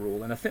spirit of that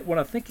rule. And I think what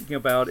I'm thinking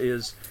about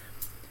is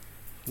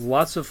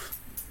lots of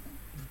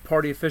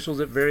party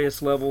officials at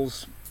various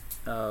levels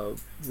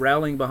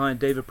rallying behind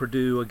David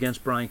Perdue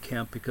against Brian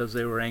Kemp because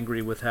they were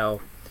angry with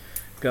how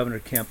Governor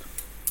Kemp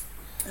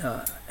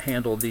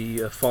handled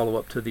the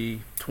follow-up to the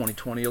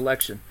 2020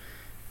 election.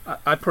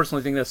 I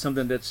personally think that's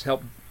something that's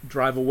helped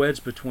drive a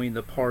wedge between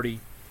the party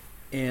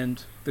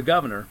and the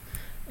governor.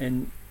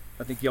 And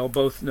I think y'all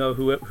both know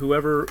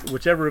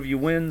whichever of you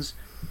wins,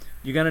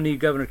 you're going to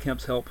need Governor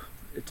Kemp's help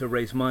to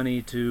raise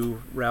money,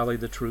 to rally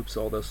the troops,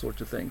 all those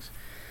sorts of things.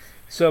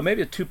 So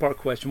maybe a two-part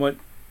question. What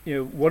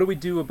do we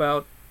do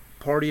about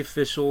party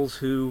officials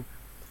who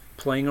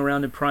playing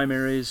around in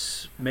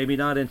primaries, maybe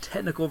not in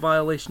technical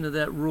violation of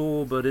that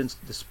rule, but in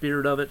the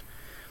spirit of it,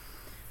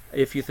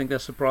 if you think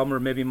that's a problem,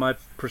 or maybe my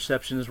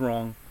perception is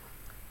wrong?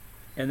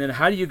 And then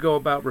how do you go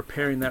about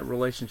repairing that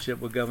relationship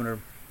with Governor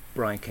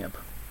Brian Kemp?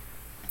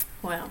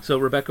 Wow. So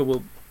Rebecca,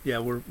 we're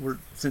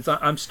since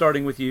I'm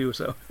starting with you,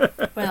 so.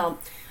 Well,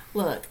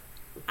 look,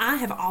 I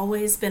have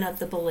always been of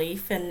the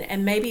belief,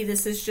 and maybe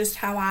this is just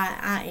how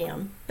I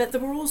am, but the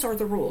rules are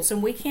the rules,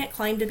 and we can't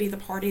claim to be the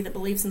party that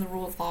believes in the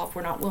rule of law if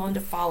we're not willing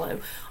to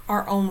follow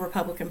our own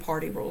Republican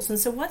Party rules. And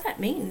so what that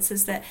means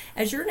is that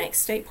as your next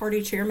state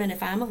party chairman,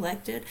 if I'm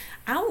elected,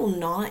 I will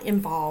not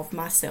involve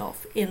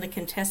myself in the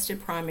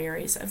contested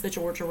primaries of the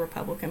Georgia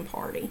Republican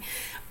Party.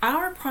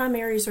 Our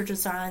primaries are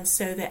designed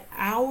so that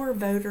our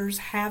voters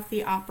have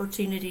the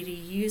opportunity to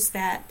use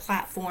that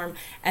platform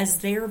as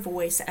their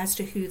voice as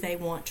to who they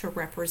want to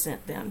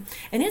represent them.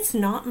 And it's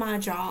not my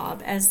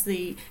job as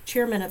the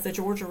chairman of the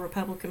Georgia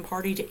Republican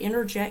Party to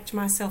interject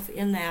myself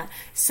in that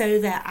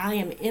so that I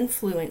am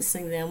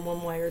influencing them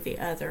one way or the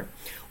other.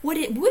 What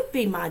it would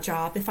be my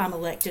job if I'm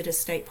elected as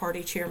state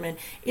party chairman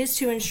is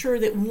to ensure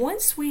that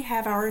once we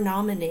have our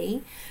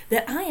nominee,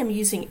 that I am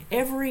using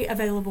every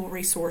available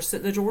resource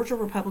that the Georgia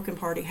Republican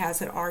Party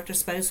has at our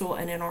disposal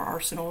and in our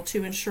arsenal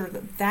to ensure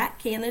that that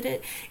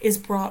candidate is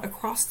brought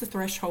across the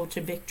threshold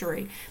to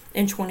victory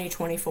in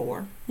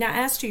 2024. Now,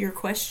 as to your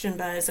question,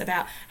 Buzz,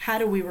 about how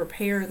do we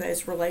repair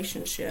those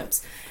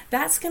relationships,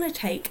 that's going to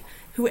take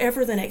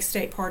whoever the next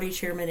state party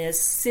chairman is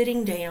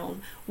sitting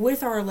down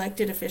with our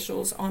elected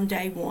officials on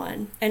day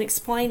one and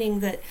explaining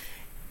that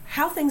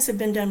how things have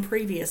been done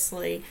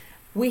previously,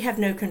 we have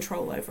no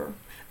control over.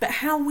 But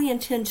how we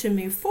intend to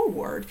move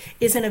forward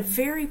is in a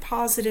very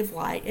positive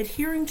light,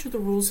 adhering to the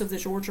rules of the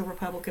Georgia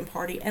Republican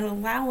Party and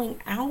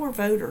allowing our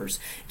voters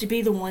to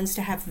be the ones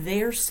to have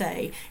their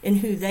say in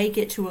who they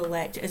get to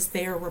elect as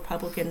their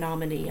Republican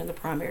nominee in the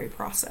primary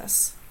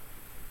process.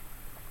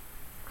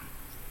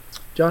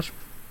 Josh?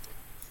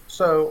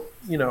 So,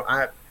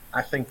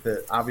 I think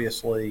that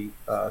obviously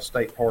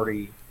state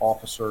party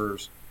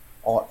officers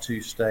ought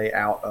to stay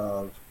out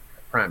of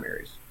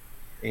primaries.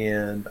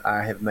 And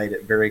I have made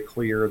it very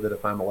clear that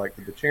if I'm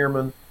elected the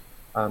chairman,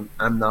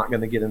 I'm not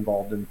going to get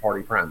involved in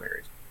party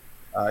primaries.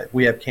 If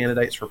we have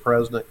candidates for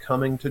president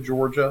coming to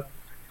Georgia,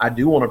 I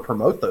do want to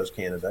promote those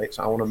candidates.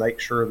 I want to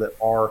make sure that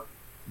our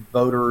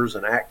voters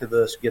and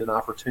activists get an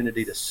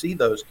opportunity to see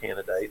those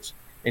candidates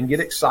and get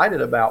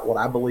excited about what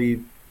I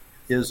believe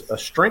is a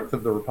strength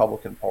of the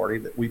Republican Party,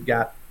 that we've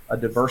got a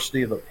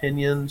diversity of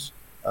opinions,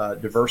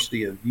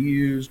 diversity of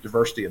views,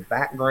 diversity of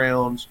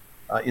backgrounds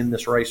in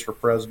this race for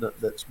president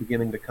that's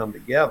beginning to come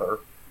together.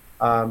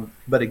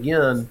 But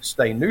again,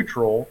 stay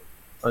neutral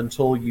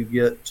until you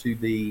get to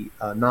the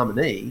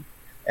nominee,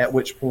 at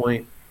which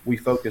point we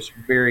focus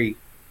very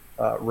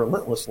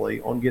relentlessly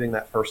on getting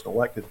that person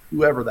elected,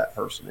 whoever that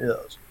person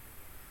is.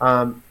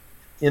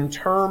 In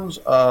terms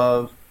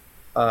of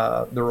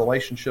the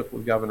relationship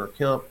with Governor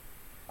Kemp,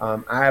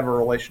 I have a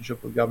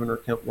relationship with Governor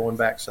Kemp going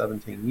back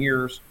 17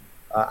 years.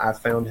 I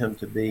found him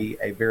to be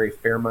a very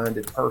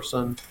fair-minded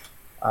person.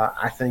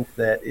 I think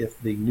that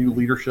if the new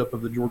leadership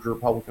of the Georgia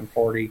Republican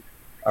Party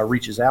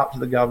reaches out to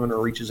the governor,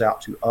 reaches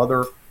out to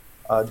other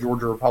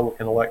Georgia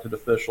Republican elected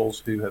officials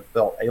who have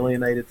felt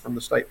alienated from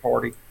the state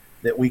party,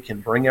 that we can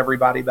bring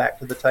everybody back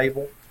to the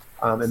table.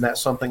 And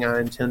that's something I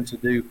intend to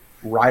do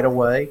right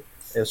away.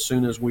 as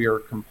soon as we are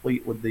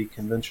complete with the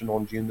convention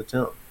on June the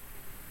 10th.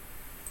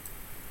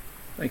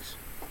 Thanks.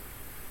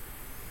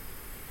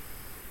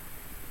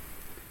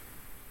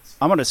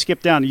 I'm going to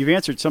skip down. You've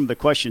answered some of the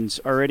questions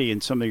already in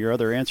some of your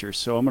other answers,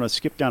 so I'm going to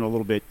skip down a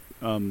little bit,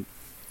 and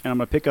I'm going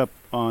to pick up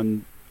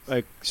on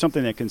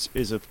something that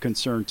is of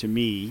concern to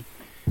me,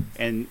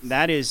 and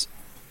that is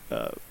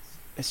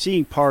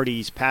seeing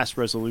parties pass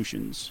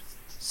resolutions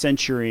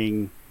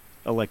censuring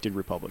elected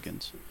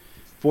Republicans.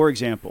 For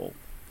example,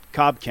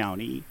 Cobb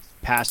County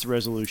passed a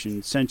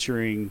resolution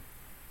censuring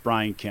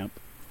Brian Kemp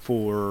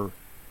for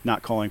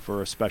not calling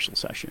for a special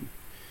session,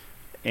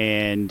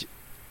 and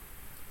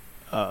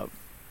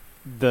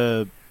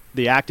the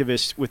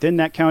activists within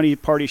that county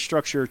party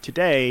structure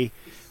today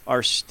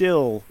are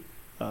still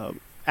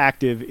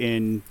active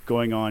in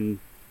going on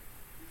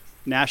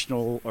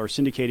national or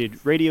syndicated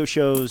radio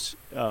shows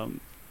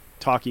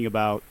talking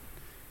about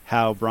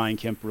how Brian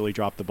Kemp really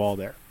dropped the ball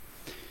there.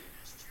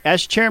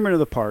 As chairman of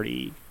the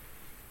party,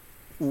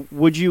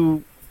 would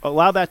you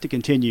allow that to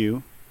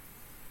continue,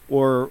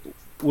 or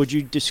would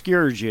you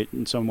discourage it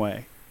in some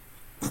way?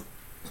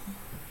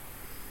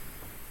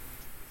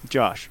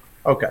 Josh.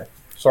 Okay.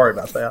 Sorry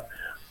about that.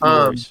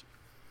 No worries.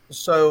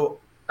 So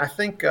I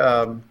think,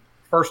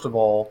 first of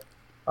all,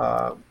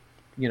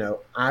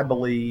 I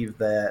believe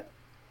that,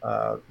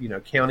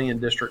 county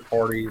and district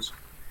parties,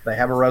 they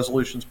have a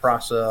resolutions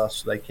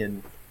process. They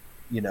can,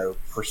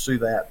 pursue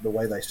that the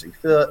way they see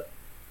fit.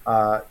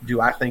 Do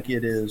I think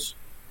it is,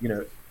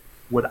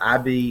 would I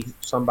be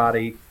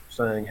somebody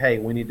saying, hey,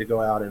 we need to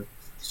go out and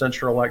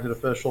censure elected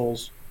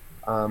officials?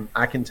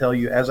 I can tell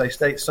you as a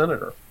state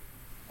senator,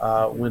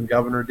 when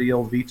Governor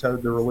Deal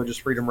vetoed the Religious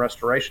Freedom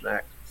Restoration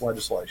Act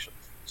legislation,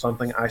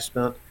 something I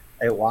spent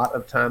a lot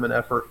of time and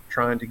effort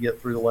trying to get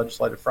through the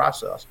legislative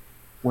process.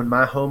 When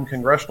my home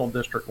congressional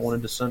district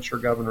wanted to censure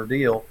Governor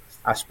Deal,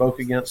 I spoke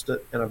against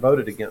it and I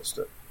voted against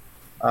it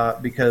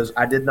because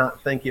I did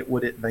not think it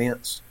would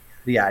advance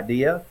the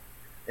idea,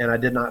 and I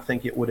did not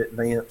think it would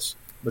advance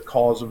the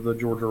cause of the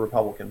Georgia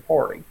Republican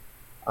Party.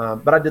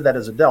 But I did that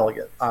as a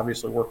delegate,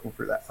 obviously working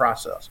through that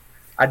process.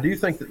 I do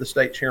think that the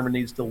state chairman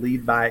needs to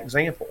lead by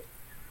example.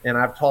 And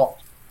I've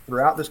talked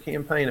throughout this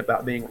campaign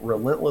about being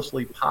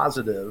relentlessly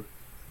positive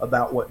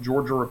about what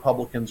Georgia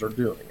Republicans are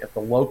doing at the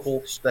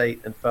local,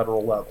 state, and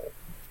federal level.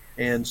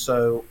 And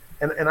so,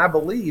 and I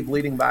believe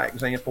leading by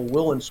example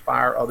will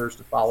inspire others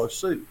to follow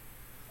suit.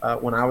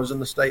 When I was in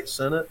the state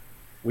Senate,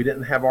 we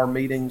didn't have our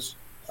meetings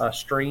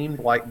streamed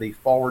like the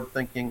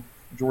forward-thinking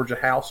Georgia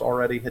House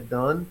already had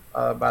done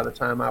by the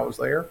time I was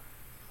there.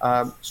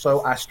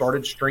 So I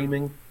started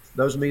streaming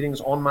those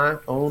meetings on my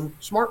own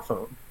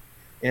smartphone.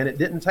 And it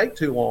didn't take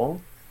too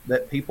long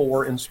that people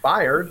were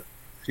inspired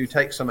to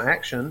take some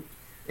action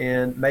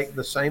and make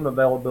the same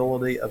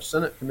availability of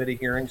Senate committee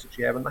hearings that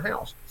you have in the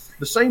House.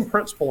 The same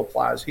principle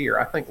applies here.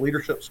 I think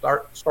leadership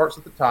starts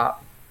at the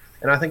top.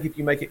 And I think if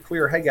you make it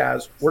clear, hey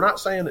guys, we're not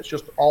saying it's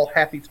just all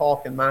happy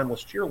talk and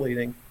mindless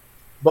cheerleading,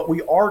 but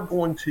we are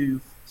going to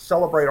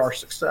celebrate our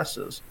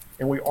successes.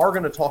 And we are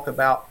going to talk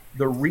about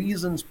the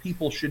reasons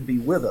people should be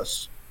with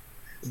us.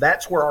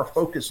 That's where our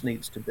focus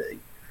needs to be.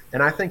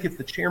 And I think if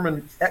the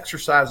chairman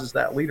exercises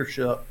that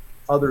leadership,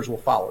 others will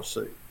follow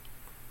suit.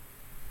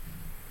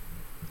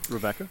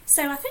 Rebecca?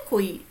 So I think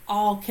we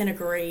all can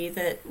agree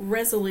that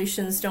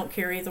resolutions don't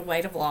carry the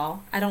weight of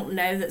law. I don't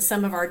know that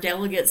some of our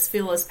delegates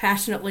feel as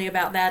passionately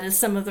about that as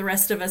some of the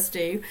rest of us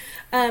do.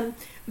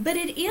 But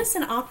it is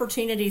an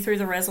opportunity through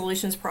the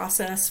resolutions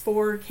process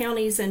for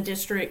counties and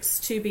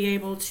districts to be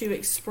able to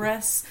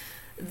express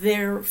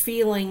their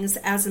feelings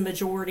as a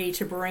majority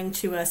to bring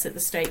to us at the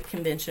state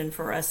convention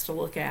for us to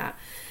look at.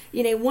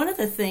 You know, one of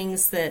the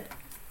things that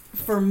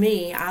for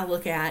me I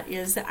look at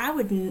is that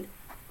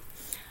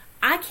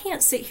I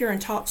can't sit here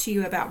and talk to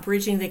you about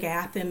bridging the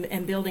gap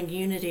and building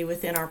unity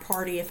within our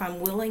party if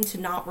I'm willing to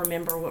not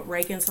remember what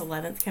Reagan's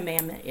 11th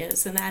commandment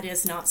is, and that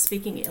is not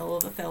speaking ill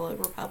of a fellow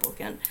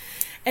Republican.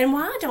 And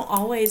while I don't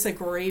always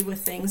agree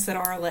with things that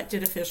our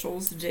elected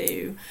officials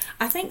do,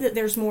 I think that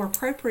there's more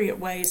appropriate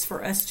ways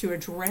for us to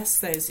address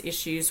those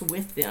issues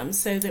with them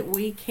so that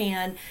we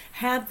can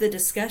have the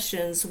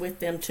discussions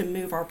with them to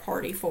move our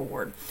party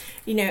forward.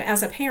 You know,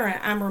 as a parent,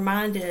 I'm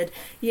reminded,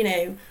 you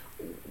know,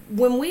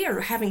 when we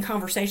are having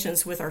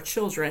conversations with our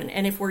children,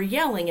 and if we're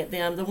yelling at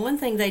them, the one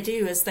thing they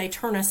do is they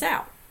turn us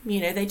out. You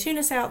know, they tune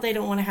us out. They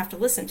don't want to have to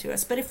listen to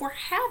us. But if we're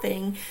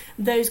having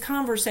those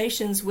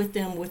conversations with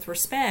them with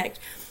respect,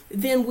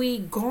 then we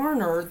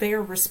garner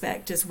their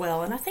respect as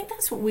well. And I think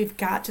that's what we've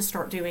got to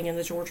start doing in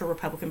the Georgia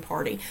Republican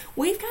Party.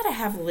 We've got to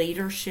have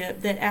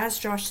leadership that, as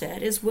Josh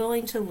said, is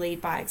willing to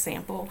lead by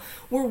example.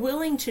 We're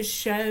willing to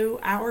show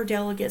our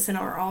delegates and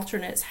our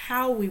alternates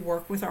how we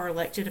work with our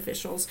elected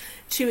officials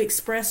to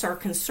express our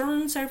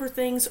concerns over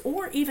things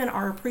or even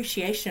our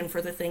appreciation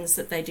for the things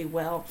that they do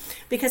well.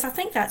 Because I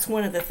think that's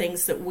one of the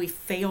things that that we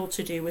fail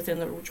to do within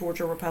the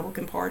Georgia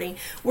Republican Party.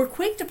 We're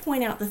quick to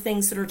point out the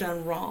things that are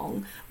done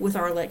wrong with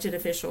our elected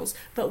officials,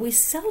 but we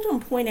seldom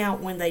point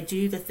out when they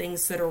do the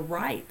things that are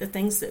right, the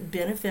things that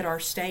benefit our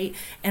state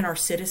and our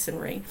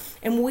citizenry.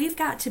 And we've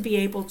got to be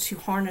able to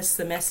harness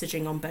the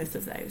messaging on both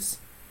of those.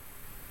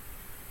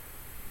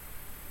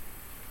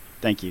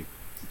 Thank you.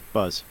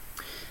 Buzz.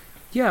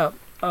 Yeah.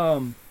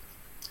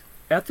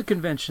 At the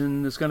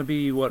convention, there's going to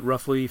be,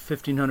 roughly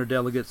 1,500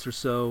 delegates or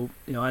so.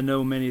 I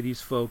know many of these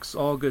folks,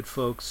 all good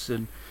folks,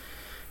 and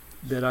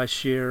that I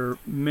share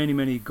many,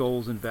 many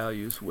goals and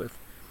values with.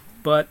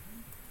 But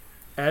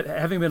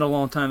having been a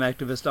long-time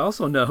activist, I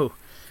also know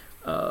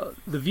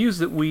the views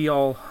that we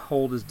all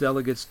hold as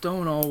delegates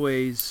don't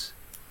always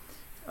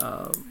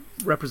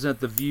represent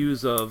the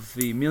views of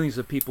the millions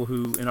of people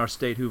who in our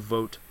state who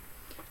vote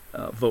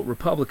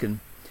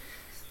Republican.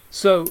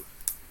 So,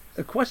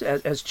 a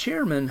question: as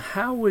chairman,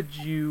 how would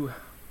you,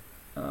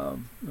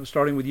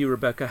 starting with you,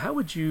 Rebecca, how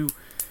would you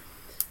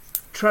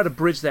try to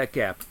bridge that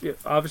gap?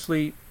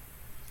 Obviously,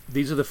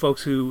 these are the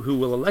folks who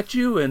will elect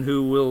you and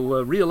who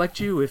will re-elect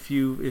you if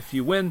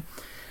you win,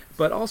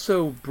 but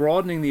also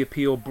broadening the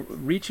appeal,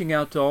 reaching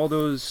out to all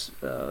those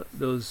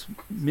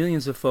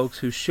millions of folks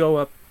who show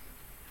up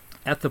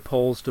at the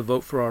polls to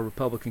vote for our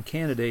Republican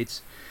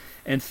candidates,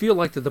 and feel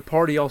like that the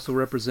party also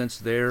represents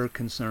their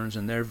concerns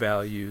and their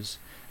values,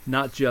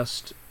 not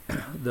just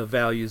the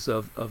values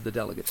of the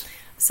delegates.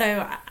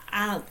 So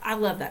I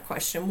love that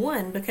question.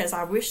 One, because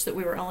I wish that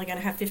we were only going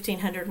to have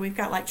 1,500. We've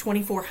got like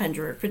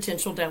 2,400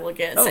 potential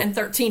delegates and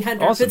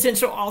 1,300 awesome.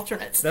 Potential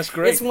alternates. That's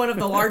great. It's one of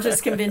the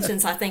largest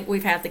conventions I think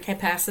we've had the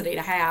capacity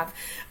to have.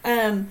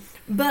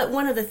 But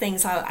one of the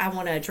things I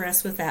want to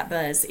address with that,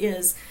 Buzz,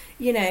 is,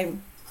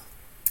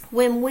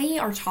 when we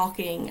are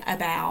talking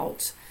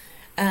about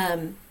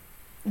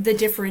the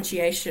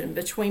differentiation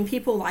between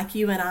people like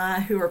you and I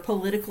who are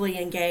politically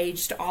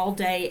engaged all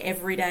day,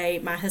 every day.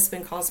 My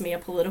husband calls me a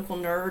political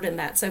nerd, and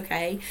that's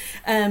okay.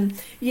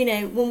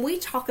 When we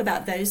talk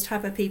about those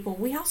type of people,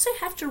 we also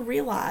have to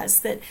realize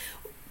that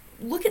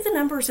look at the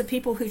numbers of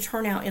people who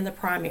turn out in the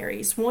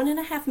primaries.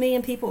 1.5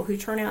 million people who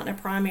turn out in a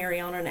primary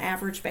on an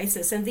average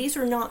basis. And these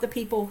are not the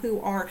people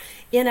who are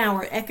in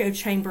our echo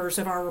chambers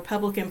of our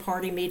Republican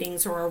Party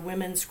meetings or our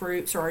women's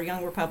groups or our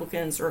young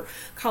Republicans or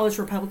college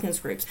Republicans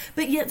groups.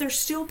 But yet there's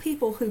still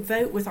people who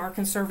vote with our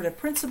conservative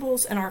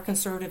principles and our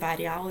conservative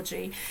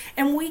ideology.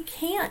 And we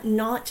can't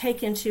not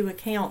take into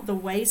account the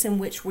ways in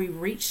which we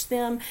reach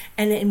them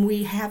and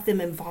we have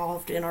them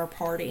involved in our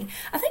party.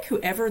 I think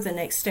whoever the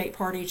next state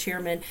party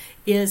chairman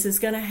is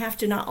going to have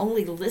to not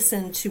only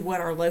listen to what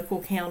our local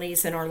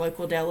counties and our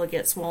local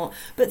delegates want,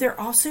 but they're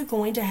also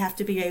going to have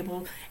to be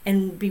able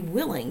and be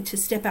willing to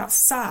step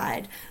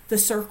outside the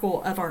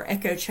circle of our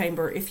echo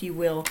chamber, if you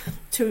will,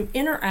 to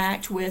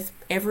interact with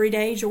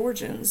everyday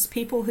Georgians,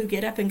 people who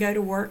get up and go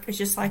to work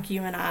just like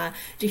you and I,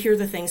 to hear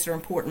the things that are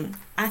important.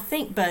 I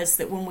think, Buzz,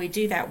 that when we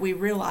do that, we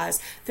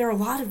realize there are a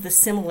lot of the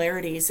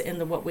similarities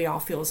in what we all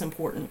feel is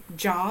important.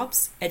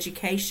 Jobs,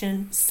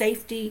 education,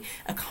 safety,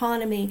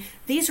 economy,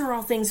 these are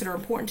all things that are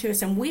important to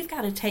us, and we've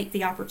got to take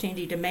the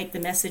opportunity to make the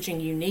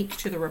messaging unique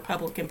to the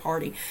Republican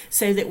Party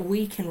so that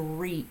we can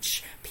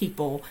reach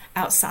people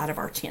outside of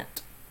our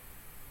tent.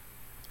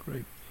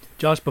 Great.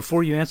 Josh,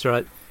 before you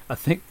answer, I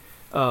think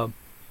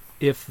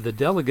if the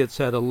delegates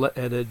had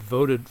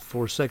voted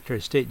for Secretary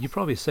of State, you're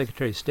probably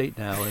Secretary of State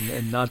now,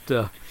 and not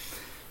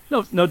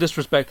no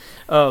disrespect.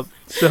 But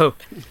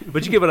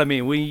you get what I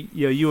mean.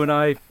 You and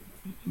I,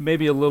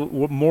 maybe a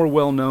little more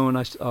well known,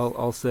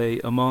 I'll say,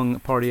 among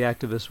party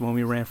activists when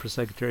we ran for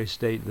Secretary of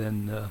State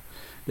than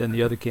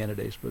the other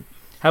candidates. But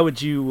how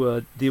would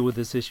you deal with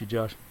this issue,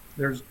 Josh?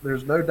 There's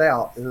no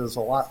doubt it is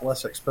a lot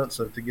less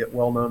expensive to get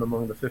well known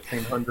among the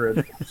 1,500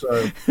 or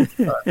so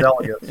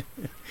delegates.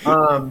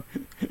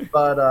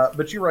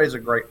 But you raise a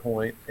great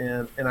point,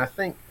 and I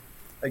think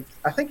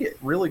it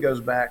really goes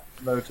back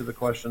though to the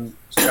question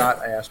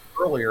Scott asked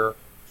earlier,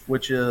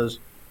 which is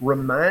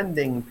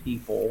reminding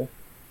people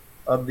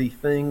of the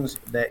things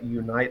that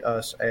unite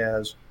us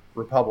as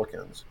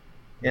Republicans.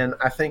 And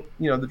I think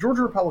the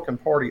Georgia Republican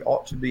Party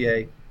ought to be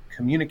a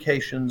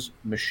communications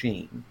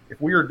machine. If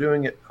we are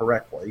doing it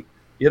correctly,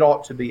 it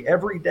ought to be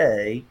every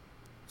day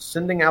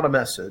sending out a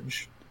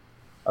message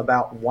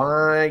about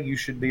why you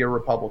should be a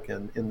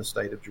Republican in the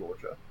state of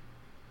Georgia.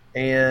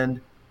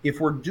 And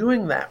if we're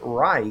doing that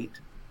right,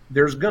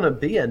 there's going to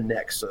be a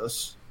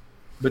nexus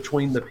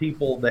between the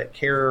people that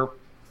care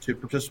to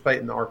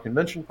participate in our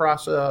convention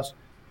process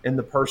and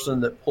the person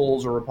that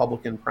pulls a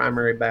Republican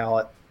primary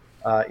ballot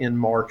in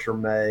March or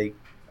May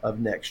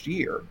of next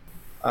year.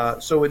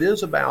 So it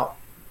is about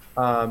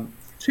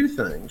two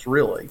things,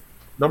 really.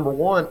 Number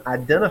one,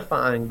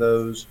 identifying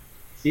those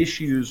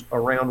issues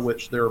around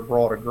which there are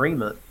broad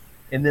agreement,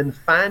 and then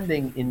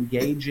finding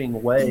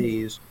engaging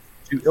ways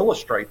to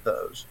illustrate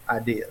those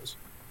ideas.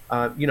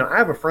 I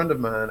have a friend of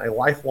mine, a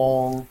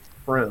lifelong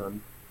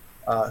friend,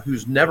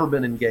 who's never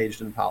been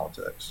engaged in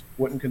politics,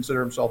 wouldn't consider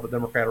himself a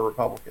Democrat or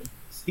Republican.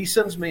 He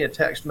sends me a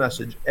text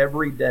message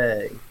every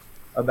day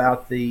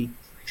about the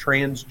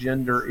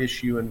transgender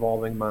issue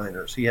involving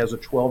minors. He has a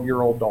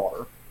 12-year-old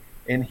daughter,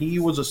 and he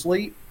was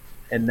asleep,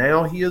 and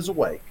now he is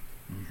awake.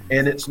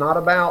 And it's not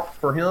about,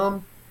 for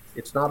him,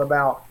 it's not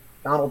about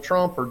Donald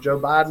Trump or Joe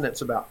Biden.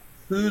 It's about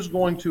who's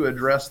going to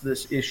address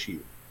this issue.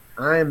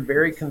 I am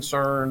very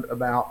concerned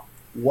about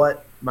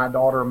what my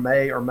daughter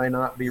may or may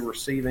not be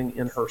receiving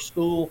in her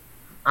school.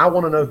 I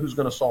want to know who's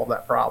going to solve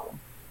that problem.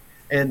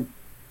 And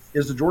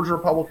is the Georgia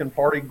Republican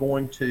Party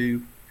going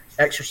to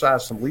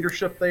exercise some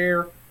leadership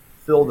there,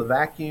 fill the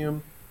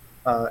vacuum,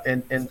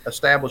 and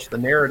establish the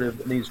narrative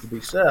that needs to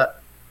be set?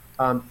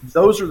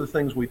 Those are the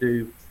things we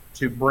do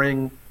to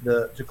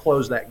to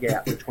close that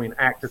gap between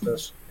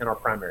activists and our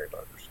primary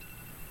voters.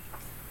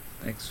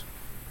 Thanks.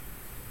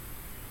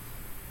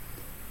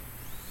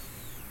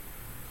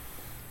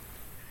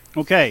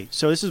 Okay,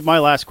 so this is my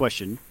last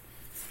question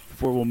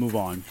before we'll move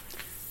on.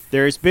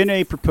 There has been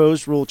a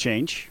proposed rule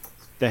change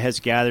that has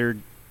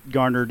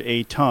garnered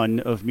a ton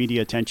of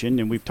media attention,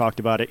 and we've talked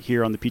about it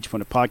here on the Peach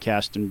Pundit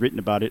podcast and written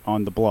about it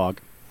on the blog,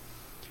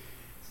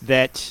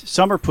 that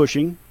some are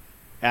pushing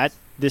at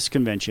this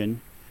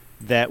convention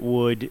that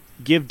would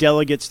give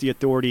delegates the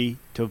authority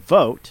to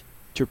vote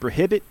to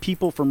prohibit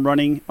people from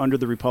running under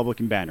the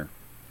Republican banner.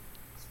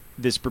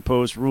 This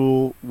proposed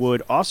rule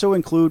would also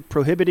include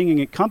prohibiting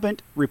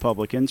incumbent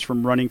Republicans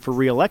from running for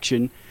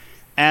re-election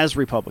as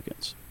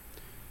Republicans.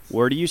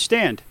 Where do you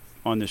stand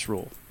on this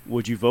rule?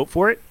 Would you vote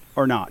for it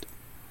or not?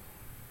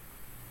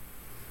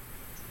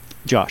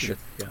 Josh.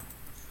 Yeah.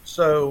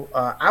 So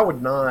I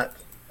would not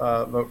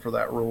vote for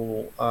that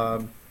rule,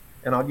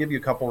 and I'll give you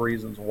a couple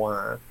reasons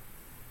why.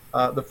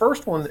 The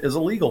first one is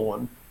a legal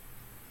one.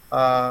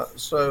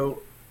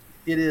 So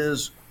it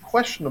is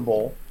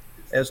questionable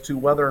as to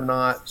whether or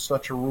not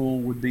such a rule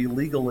would be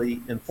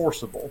legally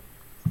enforceable.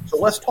 So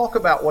let's talk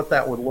about what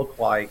that would look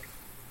like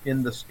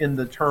in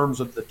the terms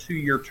of the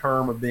 2-year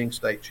term of being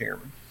state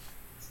chairman.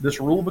 This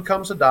rule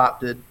becomes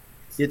adopted,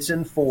 it's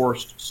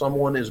enforced,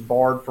 someone is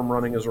barred from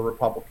running as a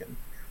Republican.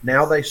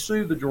 Now they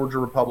sue the Georgia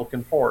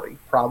Republican Party,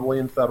 probably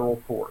in federal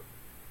court.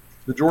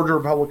 The Georgia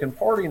Republican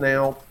Party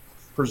now,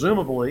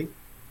 presumably,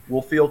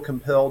 will feel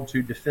compelled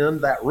to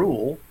defend that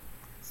rule,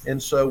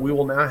 and so we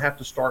will now have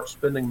to start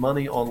spending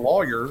money on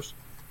lawyers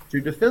to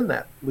defend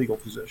that legal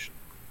position.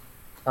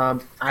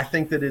 I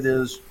think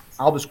that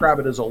I'll describe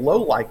it as a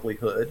low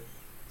likelihood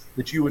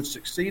that you would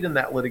succeed in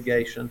that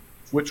litigation,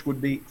 which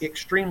would be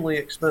extremely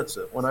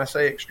expensive. When I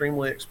say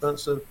extremely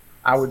expensive,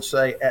 I would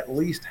say at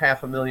least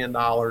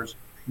 $500,000,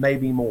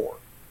 maybe more.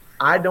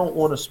 I don't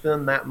want to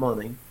spend that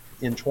money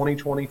in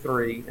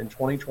 2023 and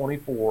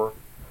 2024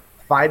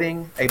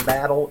 fighting a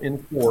battle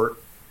in court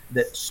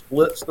that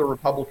splits the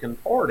Republican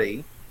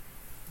Party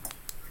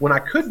when I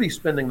could be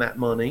spending that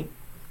money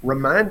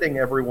reminding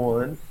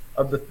everyone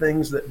of the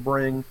things that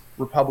bring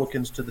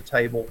Republicans to the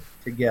table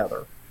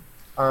together.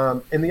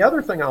 And the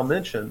other thing I'll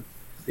mention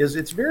is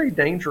it's very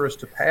dangerous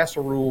to pass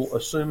a rule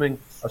assuming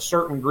a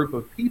certain group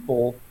of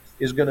people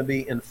is going to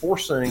be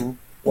enforcing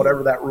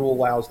whatever that rule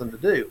allows them to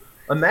do.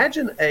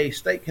 Imagine a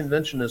state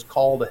convention is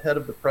called ahead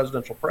of the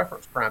presidential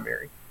preference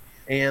primary,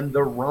 and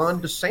the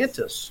Ron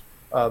DeSantis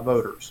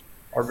voters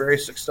are very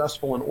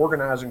successful in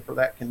organizing for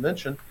that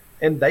convention,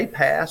 and they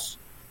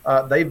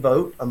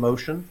vote a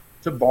motion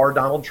to bar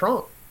Donald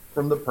Trump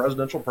from the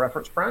presidential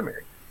preference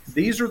primary.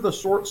 These are the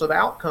sorts of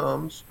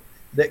outcomes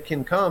that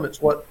can come.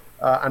 It's what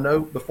I know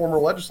the former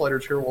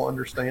legislators here will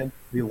understand,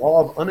 the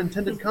law of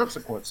unintended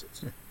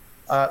consequences.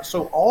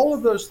 So all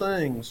of those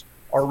things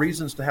are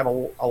reasons to have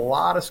a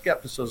lot of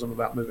skepticism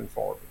about moving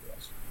forward with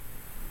this.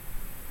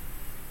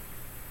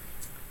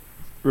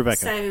 Rebecca.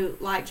 So,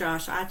 like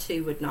Josh, I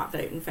too would not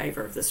vote in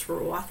favor of this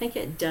rule. I think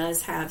it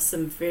does have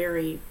some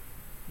very,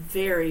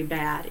 very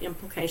bad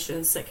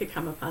implications that could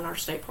come upon our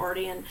state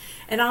party,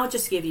 and I'll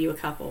just give you a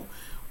couple.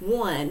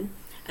 One,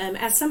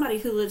 as somebody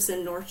who lives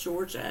in North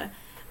Georgia,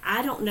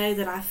 I don't know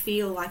that I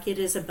feel like it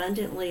is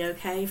abundantly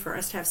okay for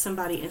us to have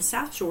somebody in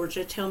South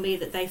Georgia tell me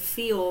that they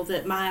feel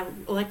that my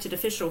elected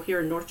official here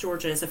in North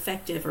Georgia is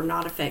effective or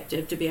not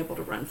effective to be able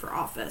to run for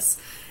office.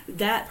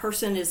 That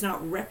person is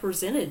not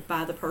represented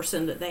by the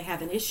person that they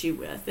have an issue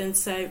with. And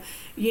so,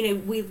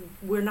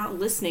 we're not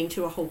listening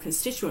to a whole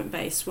constituent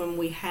base when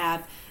we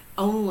have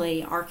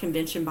only our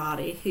convention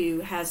body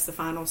who has the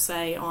final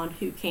say on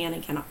who can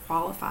and cannot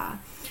qualify.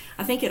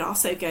 I think it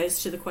also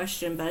goes to the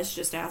question Buzz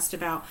just asked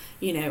about,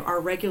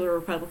 our regular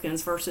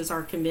Republicans versus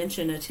our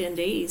convention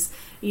attendees.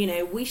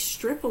 We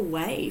strip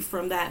away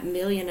from that 1.5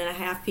 million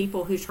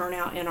people who turn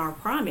out in our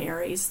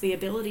primaries the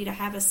ability to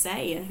have a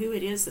say in who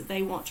it is that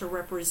they want to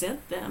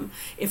represent them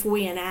if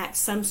we enact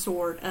some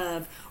sort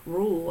of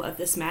rule of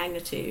this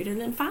magnitude.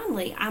 And then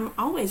finally, I'm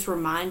always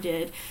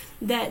reminded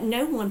that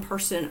no one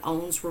person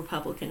owns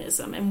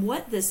Republicanism. And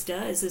what this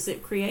does is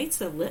it creates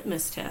a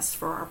litmus test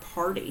for our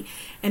party.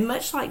 And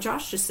much like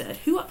Josh just said,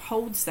 who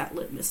upholds that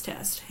litmus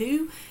test?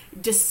 Who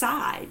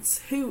decides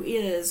who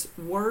is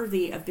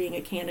worthy of being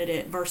a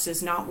candidate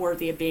versus not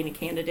worthy of being a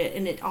candidate?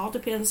 And it all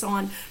depends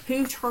on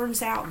who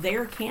turns out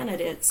their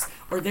candidates,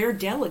 or their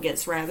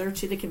delegates rather,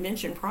 to the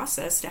convention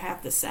process to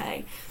have the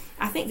say.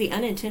 I think the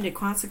unintended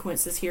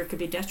consequences here could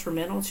be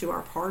detrimental to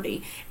our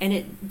party, and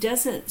it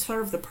doesn't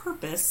serve the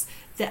purpose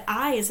that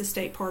I, as a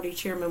state party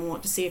chairman,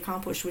 want to see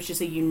accomplished, which is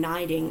a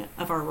uniting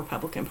of our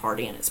Republican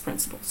Party and its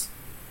principles.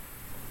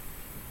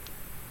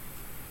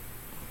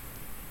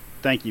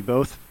 Thank you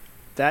both.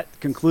 That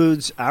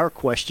concludes our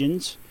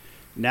questions.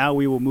 Now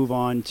we will move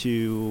on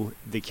to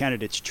the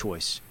candidate's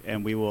choice,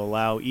 and we will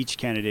allow each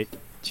candidate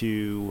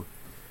to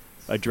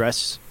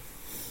address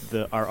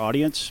our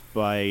audience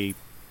by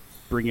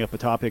bringing up a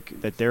topic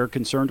that they're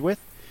concerned with,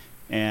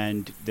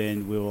 and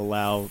then we'll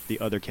allow the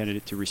other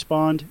candidate to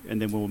respond,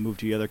 and then we'll move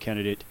to the other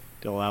candidate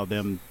to allow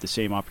them the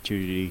same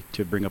opportunity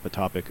to bring up a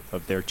topic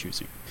of their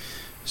choosing.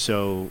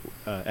 So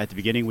at the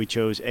beginning, we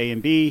chose A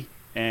and B,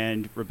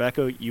 and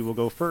Rebecca, you will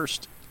go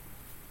first.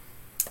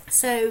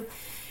 So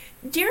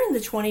during the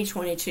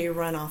 2022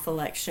 runoff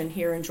election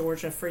here in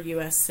Georgia for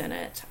U.S.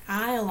 Senate,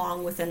 I,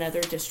 along with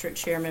another district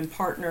chairman,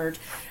 partnered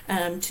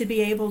to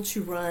be able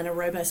to run a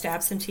robust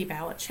absentee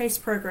ballot chase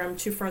program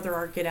to further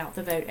our Get Out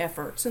the Vote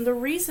efforts. And the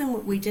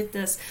reason we did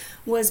this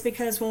was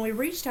because when we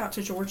reached out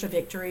to Georgia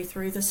Victory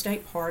through the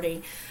state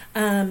party,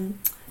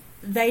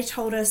 they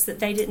told us that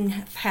they didn't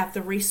have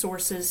the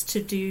resources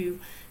to do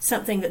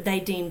something that they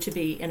deemed to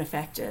be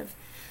ineffective.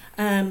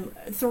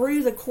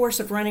 Through the course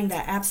of running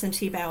that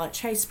absentee ballot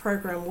chase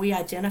program, we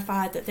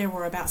identified that there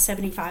were about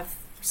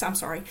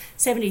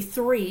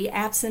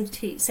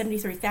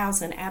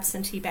 73,000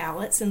 absentee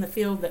ballots in the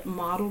field that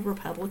modeled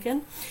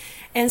Republican.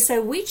 And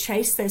so we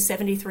chased those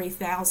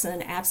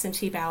 73,000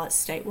 absentee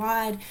ballots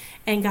statewide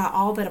and got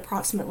all but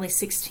approximately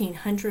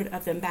 1,600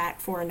 of them back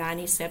for a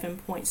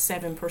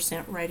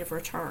 97.7% rate of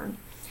return.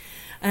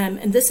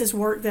 And this is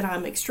work that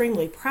I'm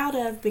extremely proud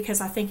of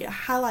because I think it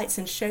highlights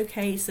and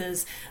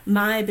showcases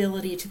my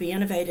ability to be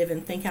innovative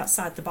and think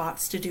outside the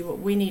box to do what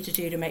we need to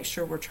do to make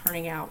sure we're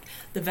turning out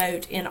the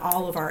vote in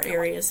all of our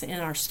areas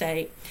in our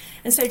state.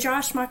 And so,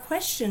 Josh, my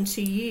question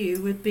to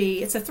you would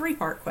be, it's a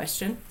three-part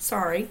question,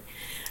 sorry.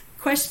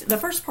 The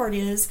first part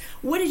is,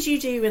 what did you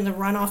do in the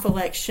runoff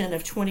election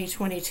of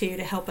 2022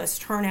 to help us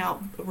turn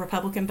out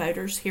Republican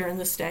voters here in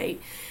the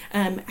state?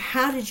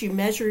 How did you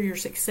measure your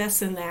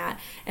success in that?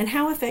 And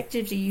how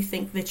effective do you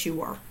think that you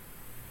were?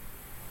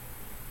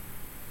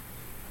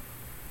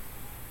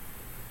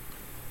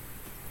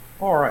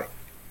 All right.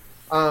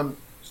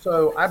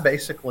 So I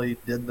basically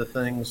did the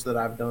things that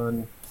I've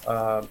done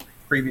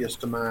previous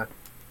to my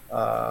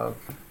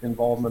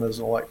involvement as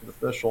an elected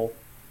official.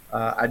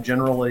 I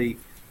generally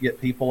get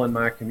people in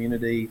my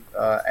community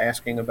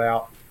asking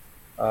about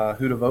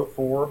who to vote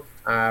for.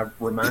 I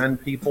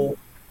remind people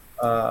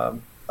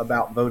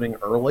about voting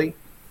early.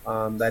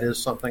 That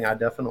is something I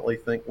definitely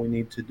think we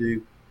need to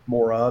do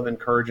more of,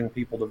 encouraging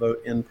people to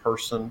vote in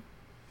person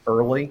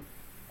early.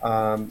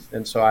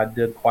 And so I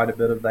did quite a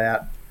bit of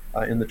that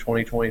in the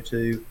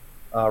 2022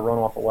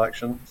 runoff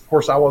election. Of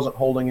course, I wasn't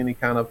holding any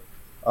kind of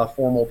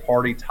formal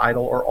party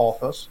title or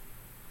office.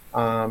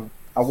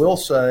 I will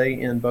say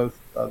in both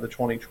the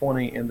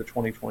 2020 and the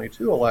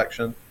 2022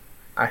 election,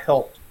 I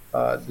helped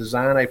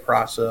design a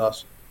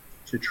process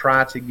to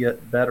try to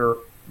get better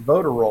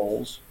voter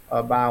rolls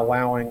by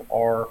allowing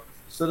our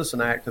citizen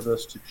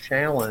activists to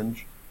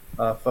challenge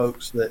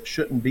folks that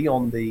shouldn't be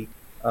on the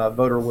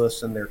voter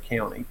lists in their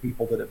county,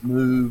 people that have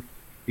moved,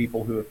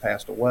 people who have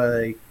passed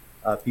away,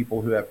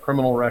 people who have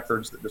criminal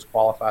records that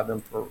disqualify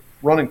them for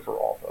running for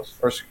office,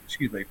 or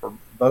for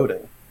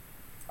voting.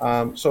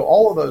 So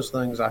all of those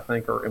things I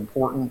think are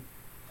important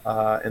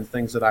and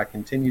things that I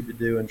continue to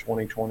do in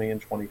 2020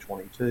 and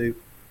 2022.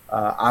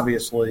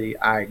 Obviously,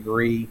 I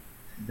agree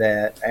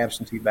that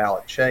absentee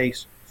ballot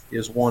chase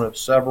is one of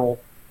several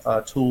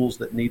tools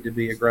that need to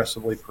be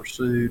aggressively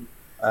pursued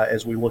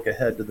as we look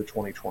ahead to the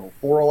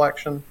 2024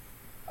 election.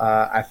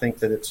 I think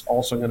that it's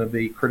also going to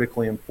be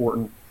critically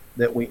important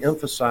that we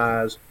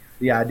emphasize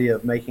the idea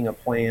of making a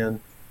plan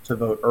to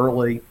vote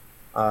early,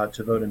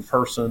 to vote in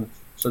person,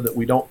 so that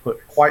we don't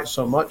put quite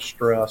so much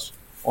stress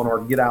on our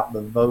get out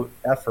the vote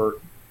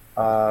effort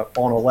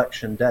on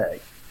election day.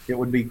 It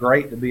would be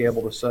great to be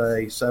able to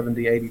say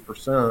 70,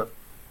 80%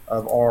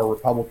 of our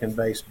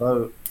Republican-based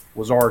vote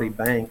was already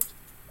banked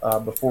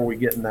before we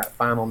get in that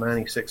final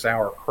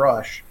 96-hour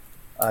crush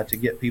to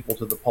get people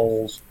to the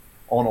polls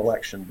on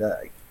election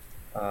day.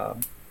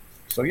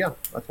 So, yeah,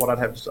 that's what I'd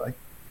have to say.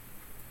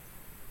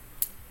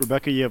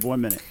 Rebecca, you have 1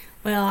 minute.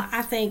 Well,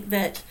 I think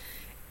that,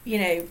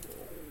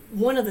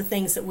 one of the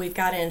things that we've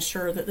got to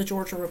ensure that the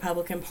Georgia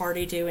Republican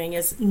Party doing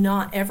is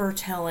not ever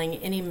telling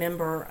any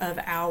member of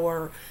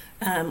our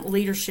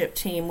leadership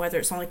team, whether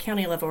it's on the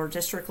county level or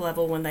district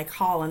level, when they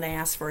call and they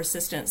ask for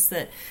assistance,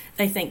 that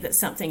they think that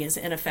something is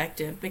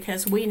ineffective,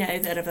 because we know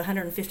that of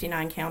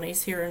 159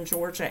 counties here in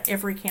Georgia,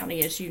 every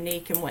county is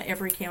unique, and what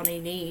every county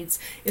needs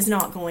is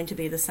not going to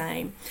be the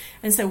same.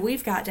 And so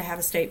we've got to have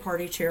a state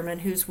party chairman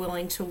who's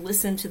willing to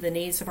listen to the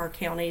needs of our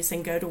counties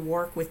and go to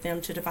work with them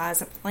to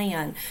devise a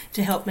plan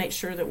to help make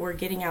sure that we're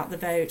getting out the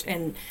vote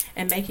and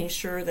making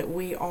sure that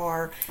we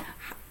are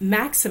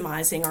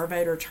maximizing our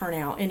voter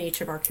turnout in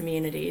each of our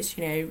communities.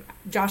 times.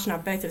 Josh and I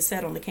both have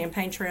said on the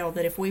campaign trail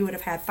that if we would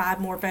have had 5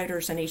 more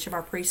voters in each of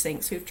our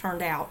precincts who've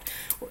turned out,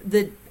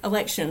 the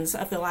elections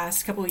of the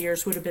last couple of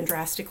years would have been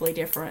drastically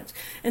different.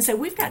 And so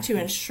we've got to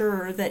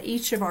ensure that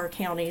each of our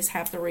counties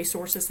have the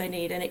resources they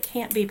need, and it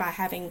can't be by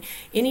having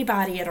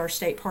anybody at our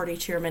state party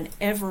chairman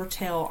ever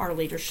tell our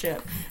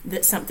leadership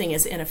that something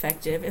is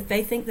ineffective. If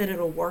they think that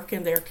it'll work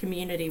in their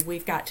community,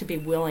 we've got to be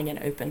willing and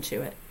open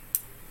to it.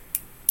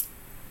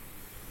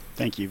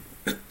 Thank you.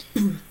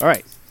 All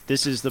right.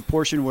 This is the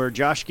portion where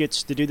Josh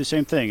gets to do the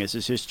same thing. This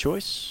is his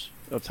choice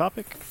of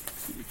topic.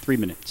 3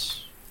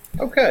 minutes.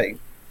 Okay.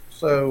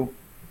 So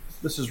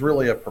this is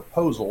really a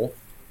proposal.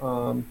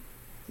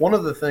 One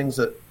of the things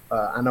that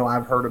I know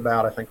I've heard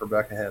about, I think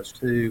Rebecca has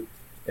too,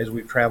 as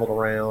we've traveled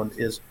around,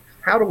 is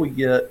how do we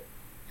get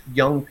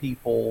young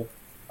people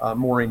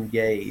more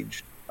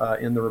engaged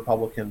in the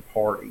Republican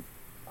Party?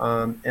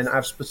 And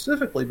I've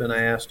specifically been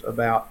asked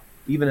about,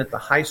 even at the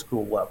high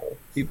school level,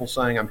 people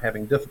saying I'm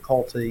having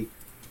difficulty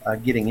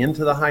getting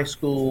into the high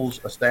schools,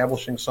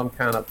 establishing some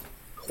kind of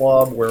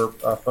club where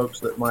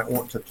folks that might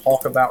want to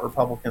talk about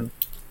Republican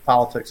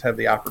politics have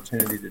the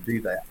opportunity to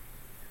do that.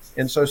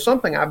 And so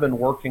something I've been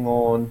working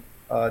on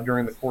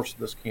during the course of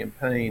this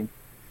campaign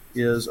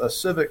is a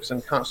civics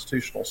and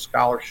constitutional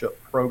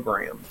scholarship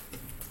program.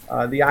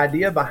 The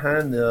idea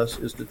behind this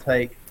is to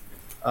take,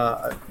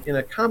 in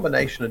a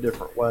combination of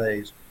different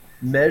ways,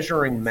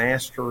 measuring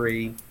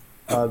mastery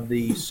of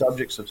the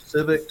subjects of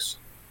civics,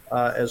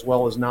 as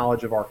well as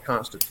knowledge of our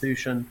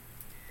Constitution,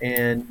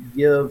 and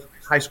give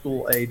high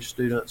school age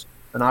students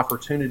an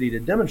opportunity to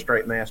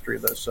demonstrate mastery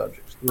of those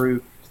subjects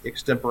through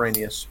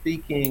extemporaneous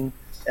speaking,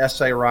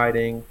 essay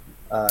writing,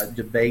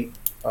 debate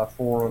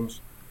forums,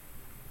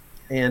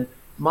 and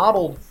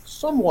modeled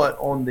somewhat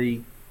on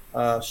the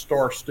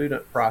STAR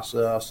student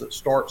process that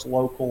starts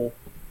local,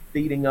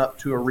 feeding up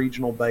to a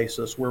regional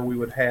basis, where we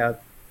would have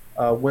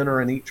a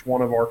winner in each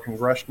one of our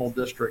congressional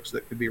districts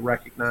that could be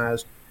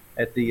recognized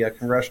at the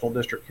Congressional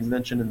District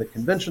Convention in the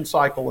convention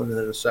cycle, and then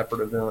at a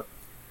separate event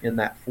in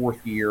that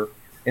 4th year,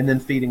 and then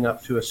feeding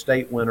up to a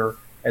state winner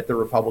at the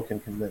Republican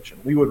Convention.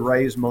 We would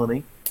raise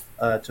money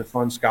to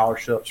fund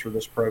scholarships for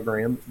this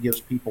program. It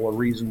gives people a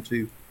reason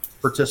to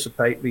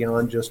participate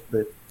beyond just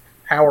the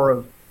power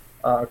of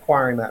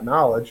acquiring that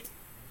knowledge.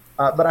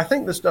 But I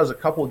think this does a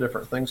couple of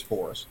different things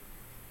for us.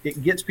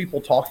 It gets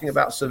people talking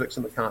about civics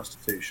and the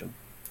Constitution.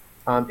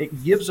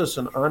 It gives us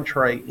an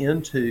entree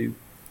into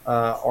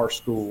our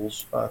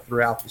schools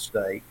throughout the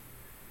state.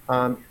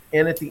 And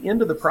at the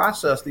end of the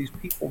process, these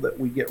people that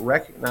we get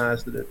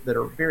recognized that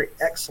are very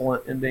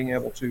excellent in being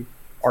able to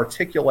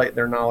articulate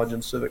their knowledge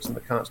in civics and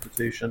the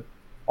Constitution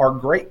are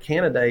great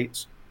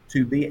candidates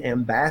to be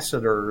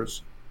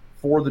ambassadors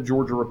for the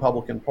Georgia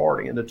Republican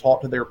Party, and to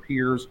talk to their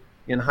peers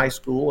in high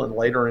school and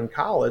later in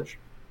college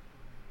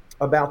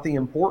about the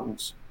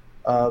importance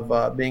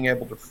of being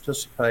able to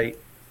participate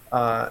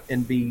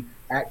and be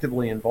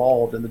actively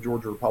involved in the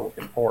Georgia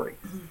Republican Party.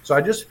 So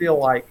I just feel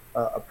like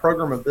a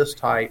program of this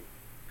type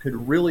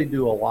could really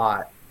do a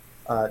lot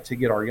to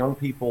get our young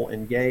people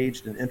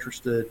engaged and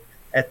interested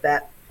at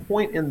that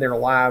point in their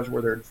lives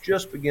where they're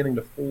just beginning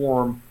to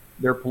form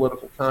their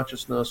political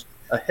consciousness,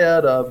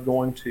 ahead of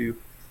going to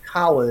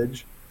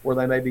college, where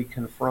they may be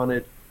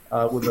confronted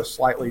with a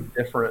slightly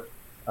different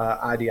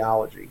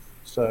ideology.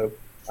 So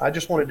I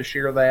just wanted to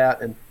share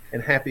that,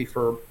 and happy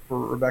for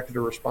Rebecca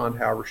to respond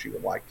however she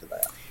would like to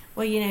that.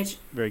 Well,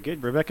 very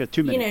good. Rebecca,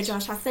 2 minutes.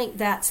 Josh, I think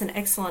that's an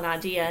excellent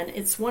idea. And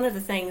it's one of the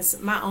things,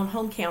 my own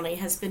home county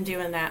has been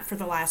doing that for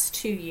the last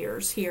 2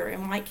 years here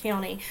in White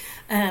County.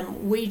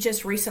 We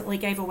just recently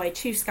gave away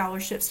 2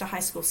 scholarships to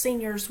high school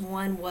seniors.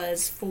 One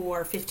was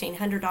for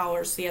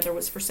 $1,500. The other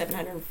was for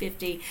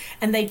 $750.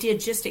 And they did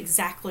just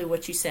exactly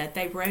what you said.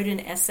 They wrote an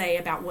essay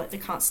about what the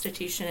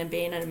Constitution and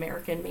being an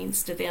American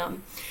means to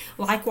them.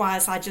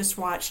 Likewise, I just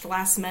watched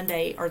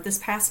this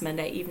past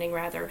Monday evening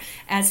rather,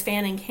 as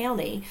Fannin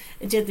County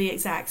did the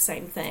exact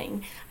same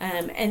thing.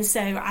 And so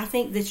I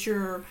think that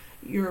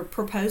your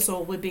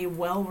proposal would be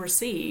well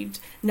received,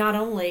 not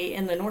only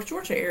in the North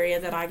Georgia area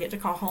that I get to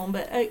call home,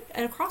 but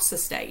across the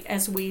state,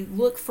 as we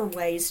look for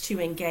ways to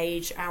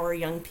engage our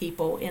young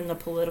people in the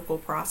political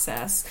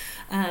process.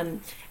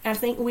 I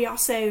think we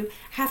also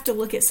have to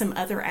look at some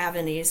other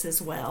avenues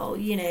as well.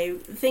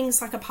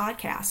 Things like a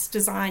podcast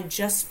designed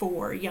just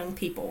for young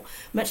people,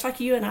 much like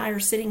you and I are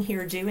sitting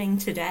here doing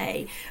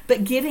today,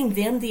 but giving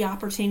them the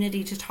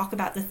opportunity to talk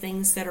about the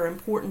things that are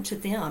important to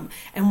them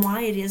and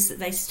why it is that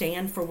they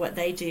stand for what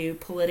they do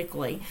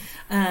politically.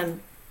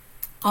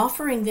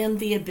 Offering them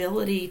the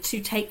ability to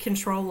take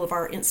control of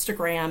our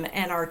Instagram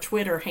and our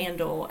Twitter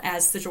handle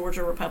as the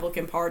Georgia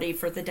Republican Party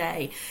for the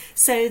day,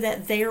 so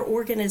that their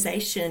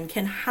organization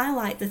can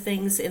highlight the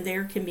things in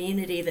their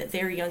community that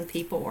their young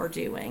people are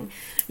doing.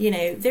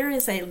 There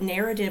is a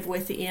narrative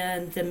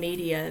within the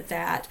media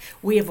that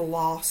we have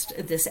lost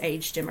this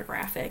age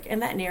demographic,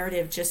 and that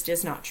narrative just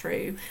is not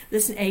true.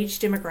 This age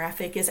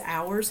demographic is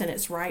ours, and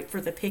it's ripe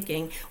for the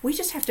picking. We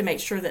just have to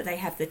make sure that they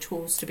have the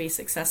tools to be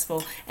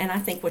successful, and I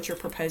think what you're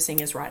proposing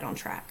is right on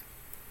track.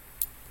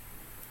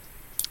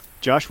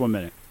 Josh, 1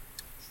 minute.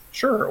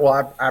 Sure.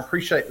 Well, I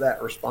appreciate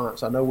that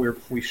response. I know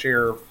we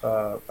share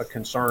a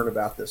concern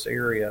about this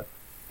area.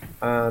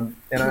 And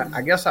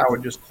I guess I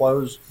would just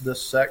close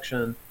this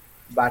section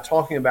by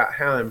talking about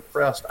how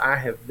impressed I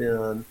have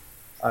been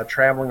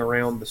traveling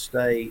around the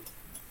state,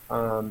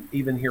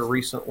 even here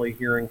recently,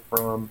 hearing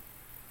from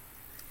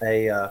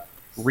a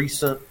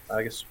recent,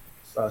 I guess,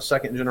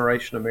 second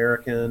generation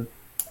American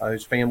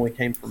whose family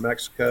came from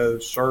Mexico,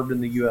 served in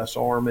the U.S.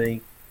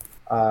 Army,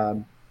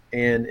 um,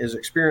 and is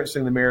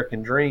experiencing the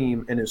American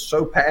dream and is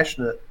so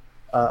passionate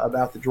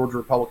about the Georgia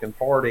Republican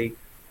Party,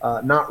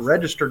 not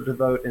registered to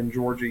vote in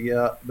Georgia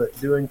yet, but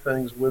doing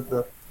things with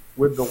the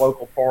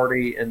local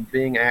party and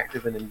being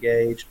active and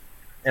engaged.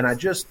 And I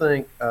just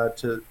think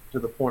to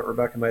the point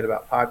Rebecca made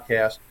about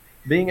podcasts,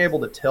 being able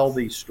to tell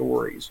these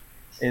stories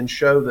and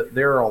show that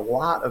there are a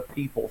lot of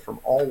people from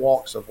all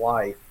walks of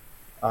life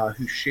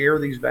who share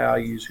these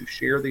values, who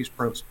share these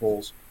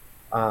principles,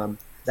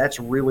 that's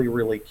really,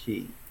 really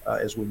key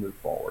as we move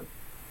forward.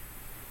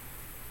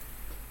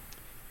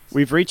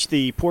 We've reached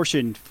the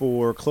portion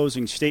for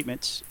closing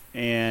statements,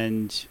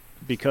 and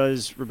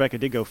because Rebecca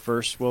did go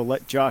first, we'll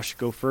let Josh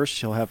go first.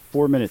 He'll have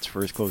 4 minutes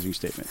for his closing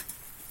statement.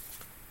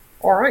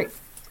 All right.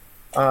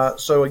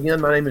 So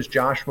again, my name is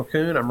Josh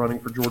McCoon. I'm running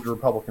for Georgia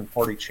Republican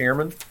Party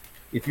chairman.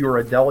 If you are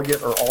a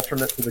delegate or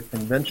alternate to the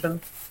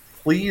convention,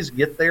 please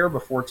get there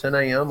before 10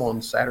 a.m.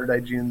 on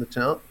Saturday, June the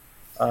 10th,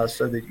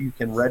 so that you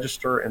can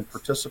register and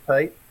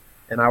participate.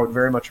 And I would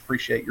very much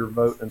appreciate your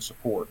vote and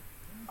support.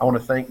 I want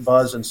to thank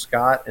Buzz and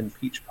Scott and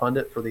Peach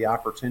Pundit for the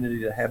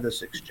opportunity to have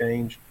this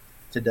exchange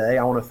today.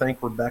 I want to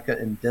thank Rebecca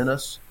and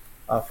Dennis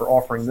for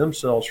offering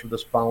themselves for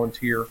this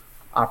volunteer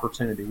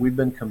opportunity. We've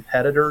been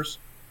competitors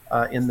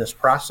in this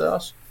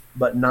process,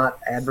 but not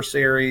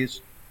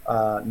adversaries,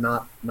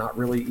 not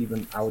really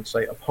even, I would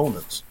say,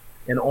 opponents.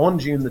 And on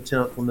June the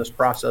 10th, when this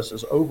process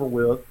is over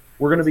with,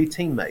 we're going to be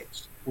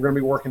teammates. We're going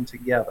to be working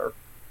together,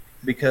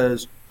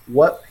 because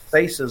what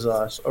faces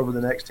us over the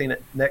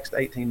next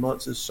 18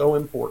 months is so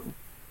important,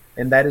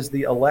 and that is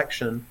the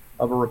election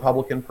of a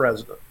Republican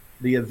president,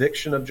 the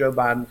eviction of Joe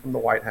Biden from the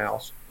White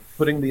House,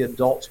 putting the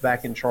adults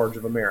back in charge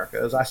of America.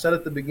 As I said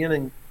at the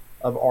beginning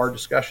of our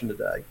discussion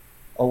today,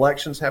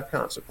 elections have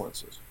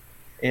consequences,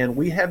 and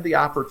we have the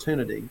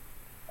opportunity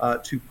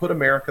to put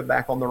America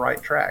back on the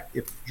right track.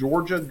 If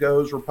Georgia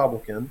goes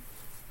Republican,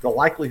 the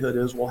likelihood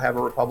is we'll have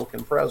a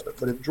Republican president.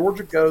 But if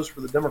Georgia goes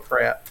for the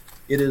Democrat,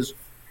 it is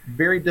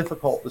very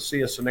difficult to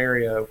see a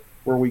scenario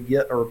where we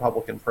get a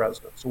Republican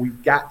president. So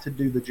we've got to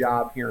do the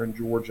job here in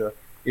Georgia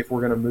if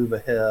we're going to move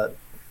ahead.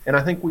 And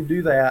I think we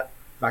do that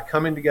by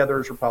coming together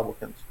as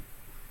Republicans,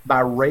 by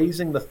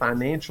raising the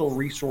financial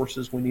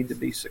resources we need to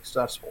be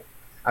successful.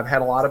 I've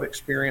had a lot of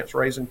experience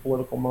raising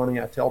political money.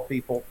 I tell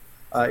people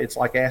it's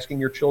like asking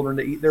your children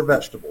to eat their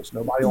vegetables.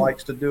 Nobody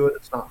likes to do it.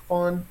 It's not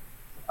fun,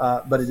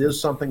 but it is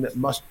something that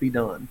must be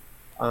done.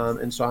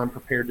 And so I'm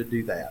prepared to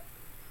do that.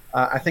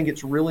 I think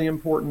it's really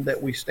important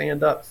that we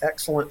stand up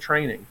excellent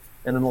training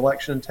and an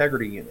election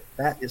integrity unit.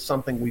 That is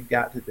something we've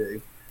got to do.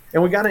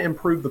 And we got to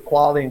improve the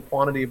quality and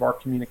quantity of our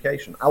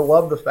communication. I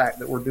love the fact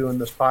that we're doing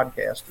this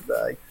podcast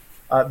today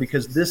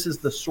because this is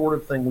the sort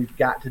of thing we've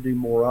got to do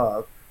more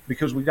of,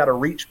 because we've got to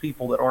reach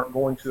people that aren't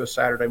going to a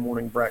Saturday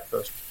morning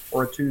breakfast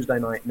or a Tuesday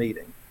night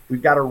meeting.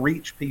 We've got to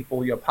reach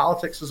people.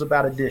 Politics is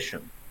about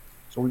addition.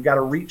 So we've got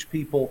to reach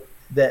people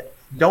that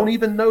don't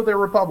even know they're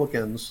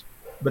Republicans.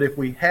 But if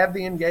we have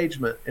the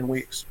engagement and we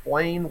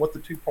explain what the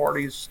two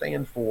parties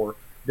stand for,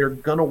 they're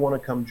going to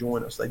want to come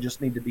join us. They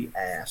just need to be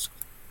asked.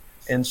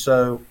 And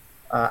so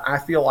I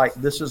feel like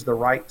this is the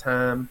right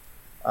time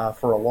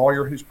for a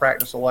lawyer who's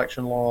practiced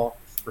election law,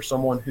 for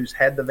someone who's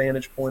had the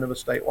vantage point of a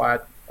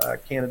statewide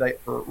candidate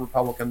for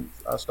Republican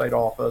state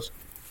office,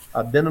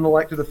 been an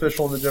elected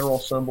official in the General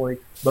Assembly,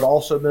 but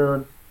also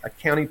been a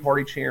county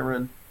party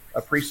chairman,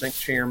 a precinct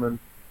chairman,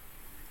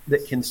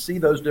 that can see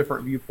those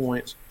different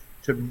viewpoints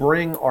to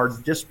bring our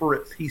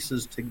disparate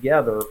pieces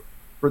together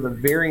for the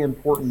very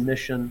important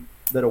mission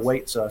that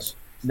awaits us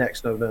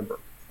next November.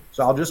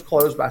 So I'll just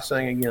close by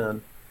saying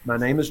again, my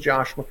name is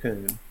Josh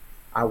McCoon.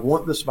 I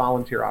want this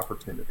volunteer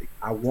opportunity.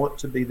 I want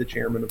to be the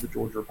chairman of the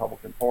Georgia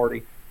Republican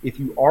Party. If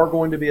you are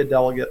going to be a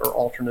delegate or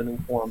alternate in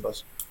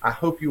Columbus, I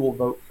hope you will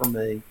vote for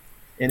me.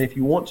 And if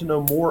you want to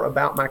know more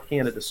about my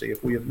candidacy,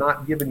 if we have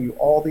not given you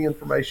all the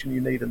information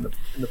you need in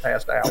the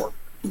past hour,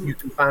 you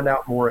can find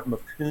out more at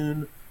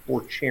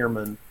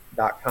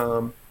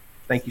McCoonforchairman.com.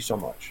 Thank you so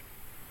much.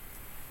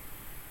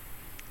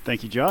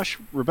 Thank you, Josh.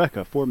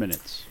 Rebecca, 4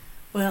 minutes.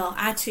 Well,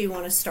 I too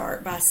want to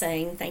start by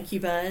saying thank you,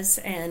 Buzz,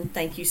 and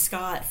thank you,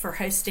 Scott, for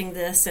hosting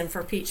this, and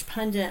for Peach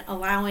Pundit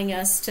allowing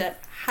us to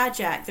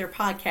hijack their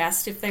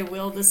podcast, if they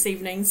will, this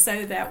evening,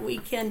 so that we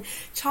can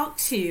talk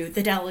to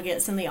the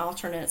delegates and the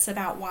alternates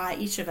about why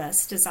each of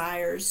us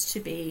desires to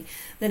be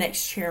the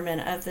next chairman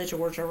of the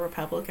Georgia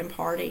Republican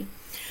Party.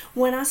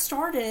 When I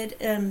started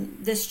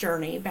this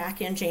journey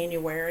back in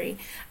January,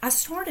 I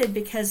started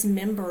because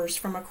members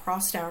from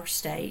across our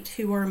state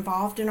who were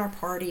involved in our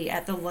party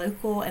at the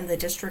local and the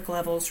district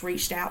levels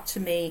reached out to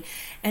me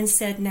and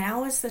said,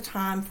 now is the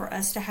time for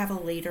us to have a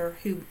leader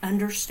who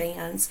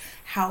understands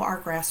how our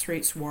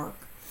grassroots work.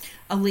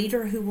 A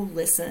leader who will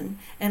listen,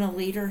 and a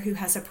leader who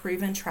has a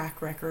proven track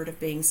record of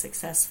being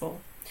successful.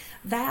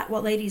 That,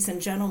 well, ladies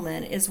and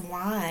gentlemen, is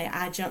why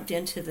I jumped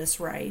into this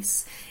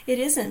race. It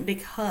isn't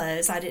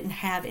because I didn't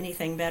have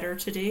anything better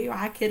to do.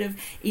 I could have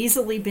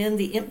easily been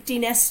the empty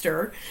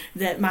nester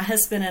that my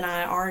husband and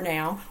I are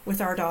now,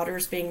 with our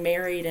daughters being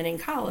married and in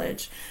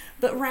college.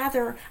 But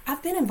rather,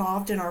 I've been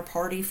involved in our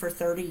party for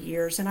 30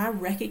 years, and I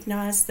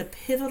recognize the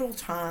pivotal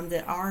time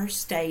that our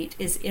state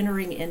is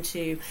entering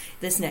into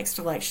this next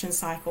election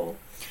cycle.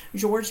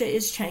 Georgia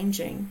is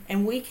changing,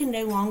 and we can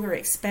no longer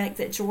expect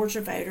that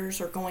Georgia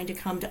voters are going to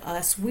come to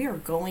us. We are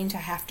going to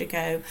have to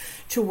go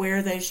to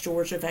where those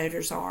Georgia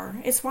voters are.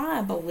 It's why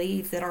I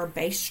believe that our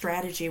base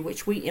strategy,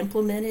 which we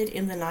implemented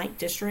in the 9th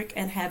District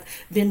and have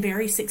been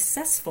very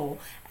successful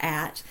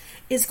at,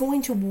 is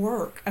going to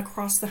work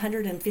across the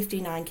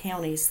 159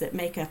 counties that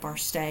make up our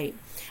state.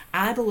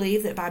 I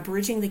believe that by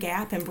bridging the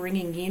gap and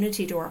bringing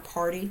unity to our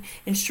party,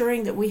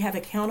 ensuring that we have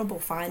accountable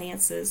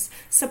finances,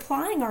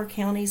 supplying our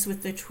counties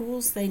with the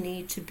tools they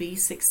need to be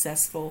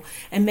successful,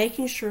 and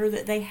making sure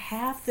that they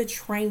have the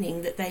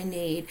training that they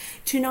need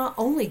to not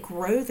only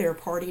grow their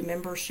party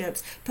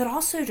memberships, but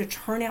also to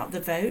turn out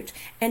the vote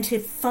and to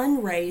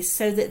fundraise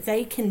so that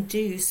they can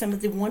do some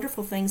of the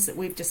wonderful things that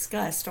we've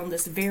discussed on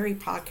this very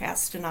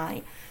podcast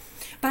tonight.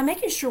 By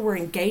making sure we're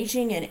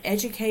engaging and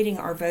educating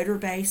our voter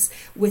base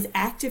with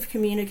active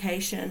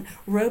communication,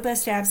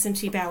 robust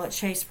absentee ballot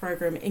chase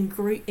program,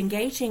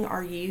 engaging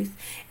our youth,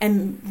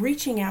 and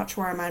reaching out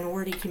to our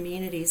minority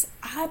communities,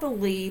 I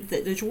believe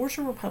that the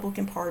Georgia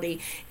Republican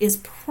Party is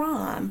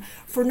prime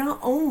for not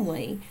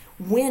only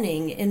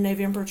winning in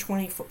November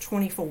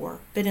 2024,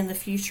 but in the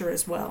future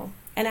as well.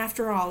 And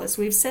after all, as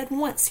we've said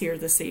once here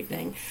this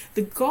evening,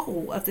 the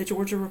goal of the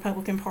Georgia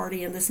Republican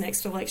Party in this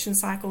next election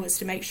cycle is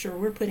to make sure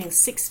we're putting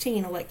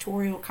 16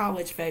 electoral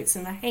college votes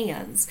in the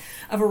hands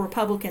of a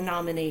Republican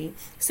nominee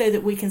so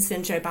that we can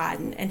send Joe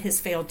Biden and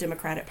his failed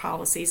Democratic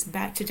policies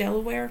back to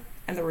Delaware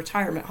and the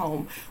retirement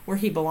home where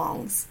he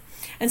belongs.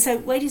 And so,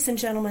 ladies and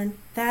gentlemen,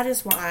 that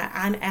is why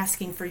I'm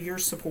asking for your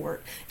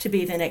support to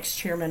be the next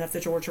chairman of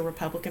the Georgia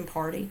Republican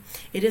Party.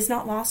 It is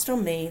not lost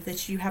on me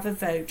that you have a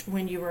vote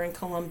when you were in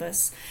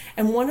Columbus.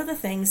 And one of the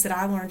things that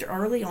I learned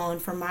early on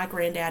from my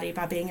granddaddy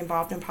by being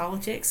involved in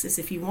politics is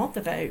if you want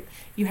the vote,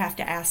 you have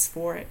to ask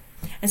for it.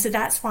 And so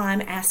that's why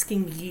I'm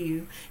asking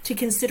you to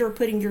consider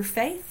putting your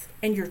faith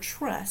and your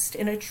trust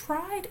in a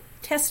tried,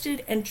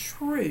 tested, and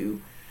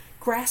true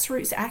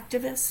grassroots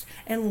activist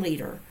and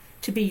leader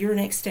to be your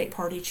next state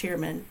party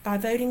chairman by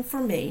voting for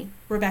me,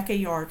 Rebecca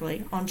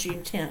Yardley, on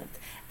June 10th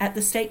at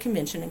the state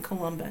convention in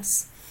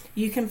Columbus.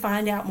 You can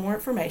find out more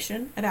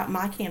information about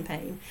my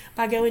campaign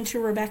by going to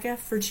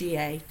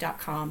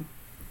RebeccaForGA.com.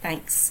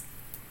 Thanks.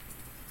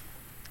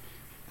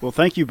 Well,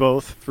 thank you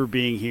both for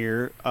being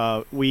here.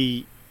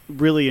 We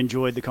really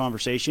enjoyed the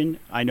conversation.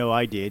 I know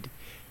I did.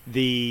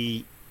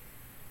 The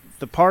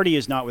party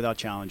is not without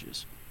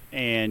challenges,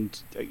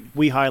 and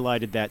we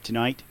highlighted that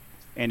tonight,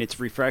 and it's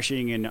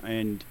refreshing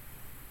and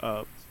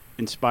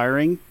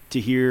inspiring to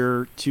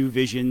hear two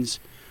visions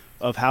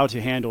of how to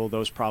handle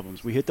those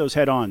problems. We hit those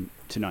head on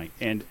tonight.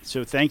 And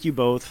so thank you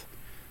both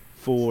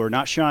for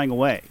not shying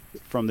away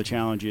from the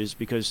challenges,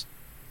 because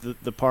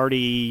the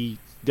party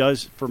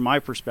does, from my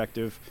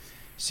perspective,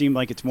 seem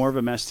like it's more of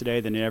a mess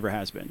today than it ever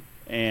has been.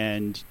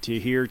 And to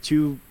hear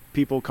two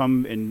people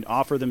come and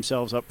offer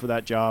themselves up for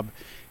that job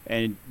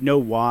and know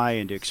why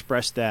and to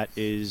express that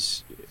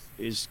is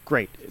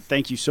great.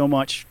 Thank you so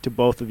much to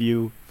both of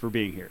you for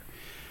being here.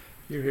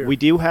 You're here. We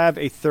do have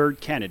a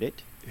third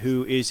candidate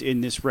who is in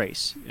this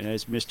race,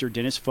 as Mr.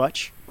 Dennis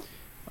Futch.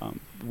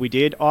 We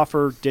did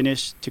offer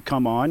Dennis to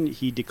come on.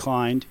 He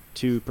declined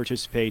to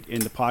participate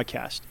in the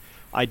podcast.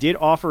 I did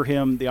offer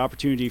him the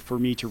opportunity for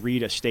me to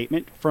read a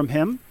statement from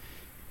him,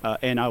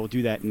 and I will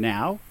do that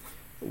now,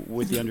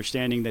 with the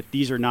understanding that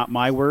these are not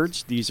my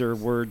words. These are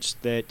words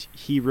that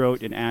he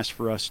wrote and asked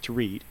for us to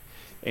read.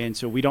 And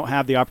so we don't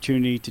have the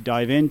opportunity to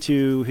dive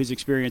into his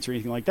experience or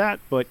anything like that,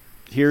 but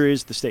here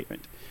is the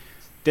statement.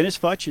 Dennis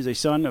Futch is a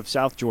son of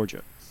South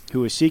Georgia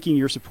who is seeking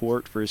your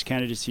support for his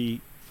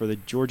candidacy for the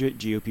Georgia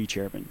GOP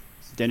chairman.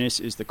 Dennis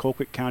is the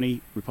Colquitt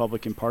County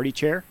Republican Party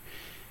chair,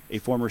 a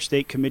former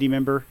state committee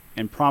member,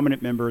 and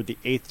prominent member of the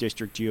 8th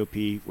District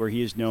GOP, where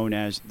he is known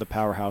as the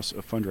powerhouse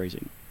of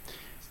fundraising.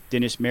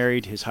 Dennis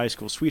married his high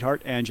school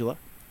sweetheart, Angela,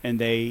 and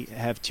they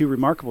have two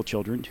remarkable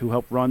children who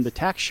help run the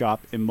tax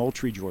shop in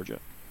Moultrie, Georgia.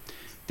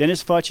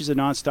 Dennis Futch is a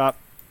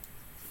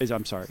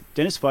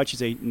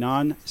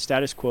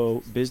non-status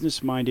quo,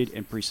 business-minded,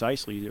 and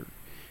precise leader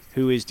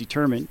who is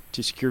determined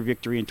to secure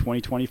victory in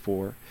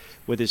 2024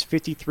 with his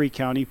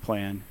 53-county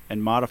plan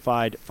and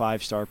modified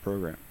 5-star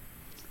program.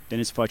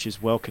 Dennis Futch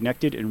is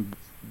well-connected and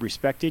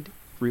respected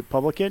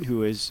Republican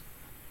who is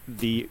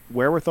the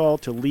wherewithal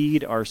to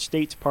lead our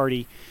state's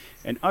party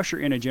and usher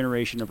in a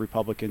generation of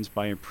Republicans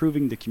by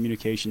improving the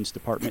communications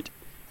department,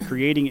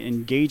 creating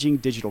engaging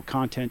digital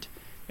content,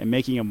 and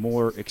making a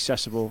more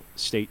accessible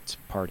state's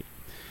party.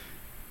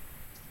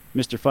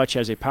 Mr. Futch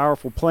has a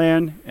powerful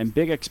plan and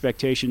big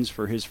expectations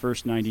for his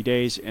first 90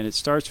 days, and it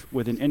starts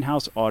with an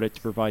in-house audit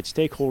to provide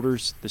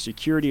stakeholders the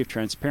security of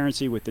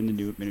transparency within the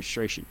new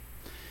administration.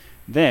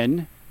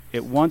 Then,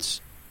 once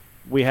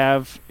we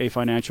have a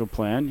financial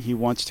plan, he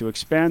wants to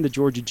expand the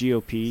Georgia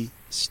GOP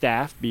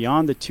staff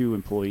beyond the 2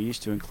 employees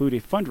to include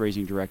a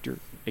fundraising director,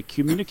 a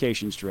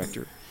communications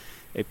director,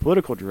 a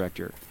political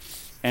director,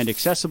 and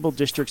accessible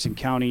districts and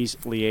counties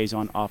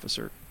liaison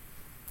officer.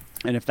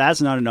 And if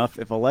that's not enough,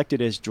 if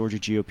elected as Georgia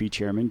GOP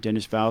chairman,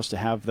 Dennis vows to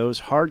have those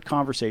hard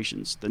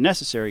conversations, the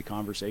necessary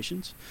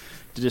conversations,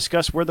 to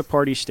discuss where the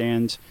party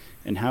stands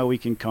and how we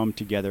can come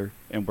together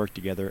and work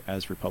together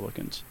as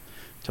Republicans.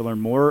 To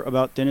learn more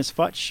about Dennis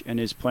Futch and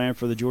his plan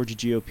for the Georgia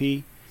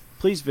GOP,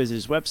 please visit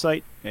his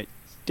website at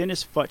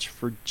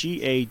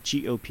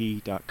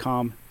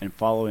DennisFutchForGAGOP.com and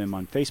follow him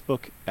on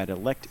Facebook at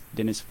Elect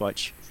Dennis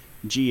Futch,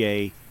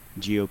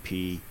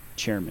 GAGOP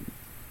Chairman.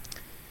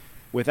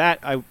 With that,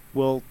 I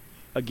will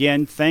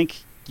again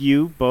thank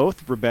you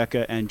both,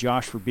 Rebecca and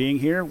Josh, for being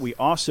here. We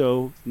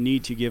also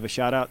need to give a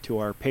shout out to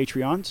our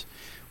Patreons.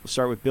 We'll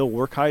start with Bill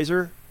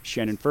Werkheiser,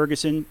 Shannon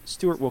Ferguson,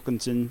 Stuart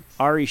Wilkinson,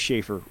 Ari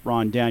Schaefer,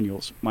 Ron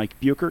Daniels, Mike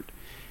Buchert,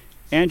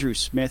 Andrew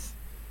Smith,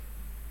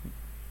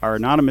 our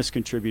anonymous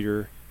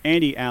contributor,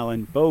 Andy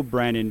Allen, Bo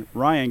Brannon,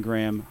 Ryan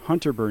Graham,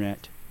 Hunter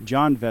Burnett,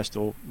 John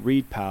Vestal,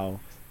 Reed Powell,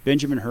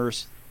 Benjamin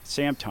Hurst,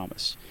 Sam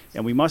Thomas.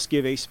 And we must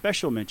give a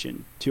special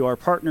mention to our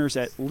partners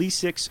at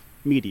Lesix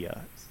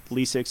Media.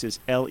 Lesix is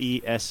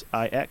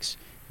Lesix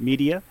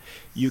Media.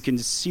 You can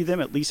see them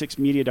at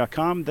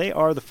lesixmedia.com. They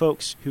are the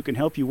folks who can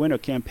help you win a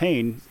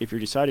campaign if you're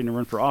deciding to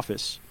run for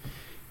office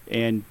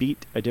and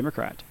beat a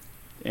Democrat.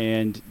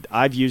 And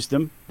I've used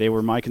them. They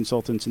were my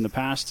consultants in the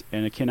past,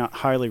 and I cannot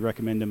highly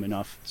recommend them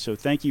enough. So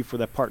thank you for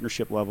that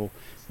partnership level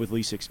with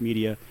Lesix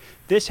Media.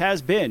 This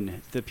has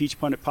been the Peach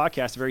Pundit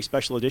Podcast, a very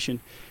special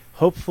edition.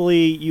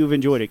 Hopefully you've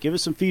enjoyed it. Give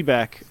us some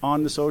feedback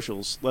on the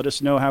socials. Let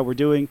us know how we're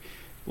doing.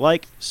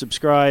 Like,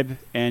 subscribe,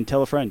 and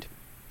tell a friend.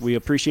 We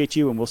appreciate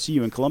you, and we'll see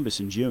you in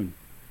Columbus in June.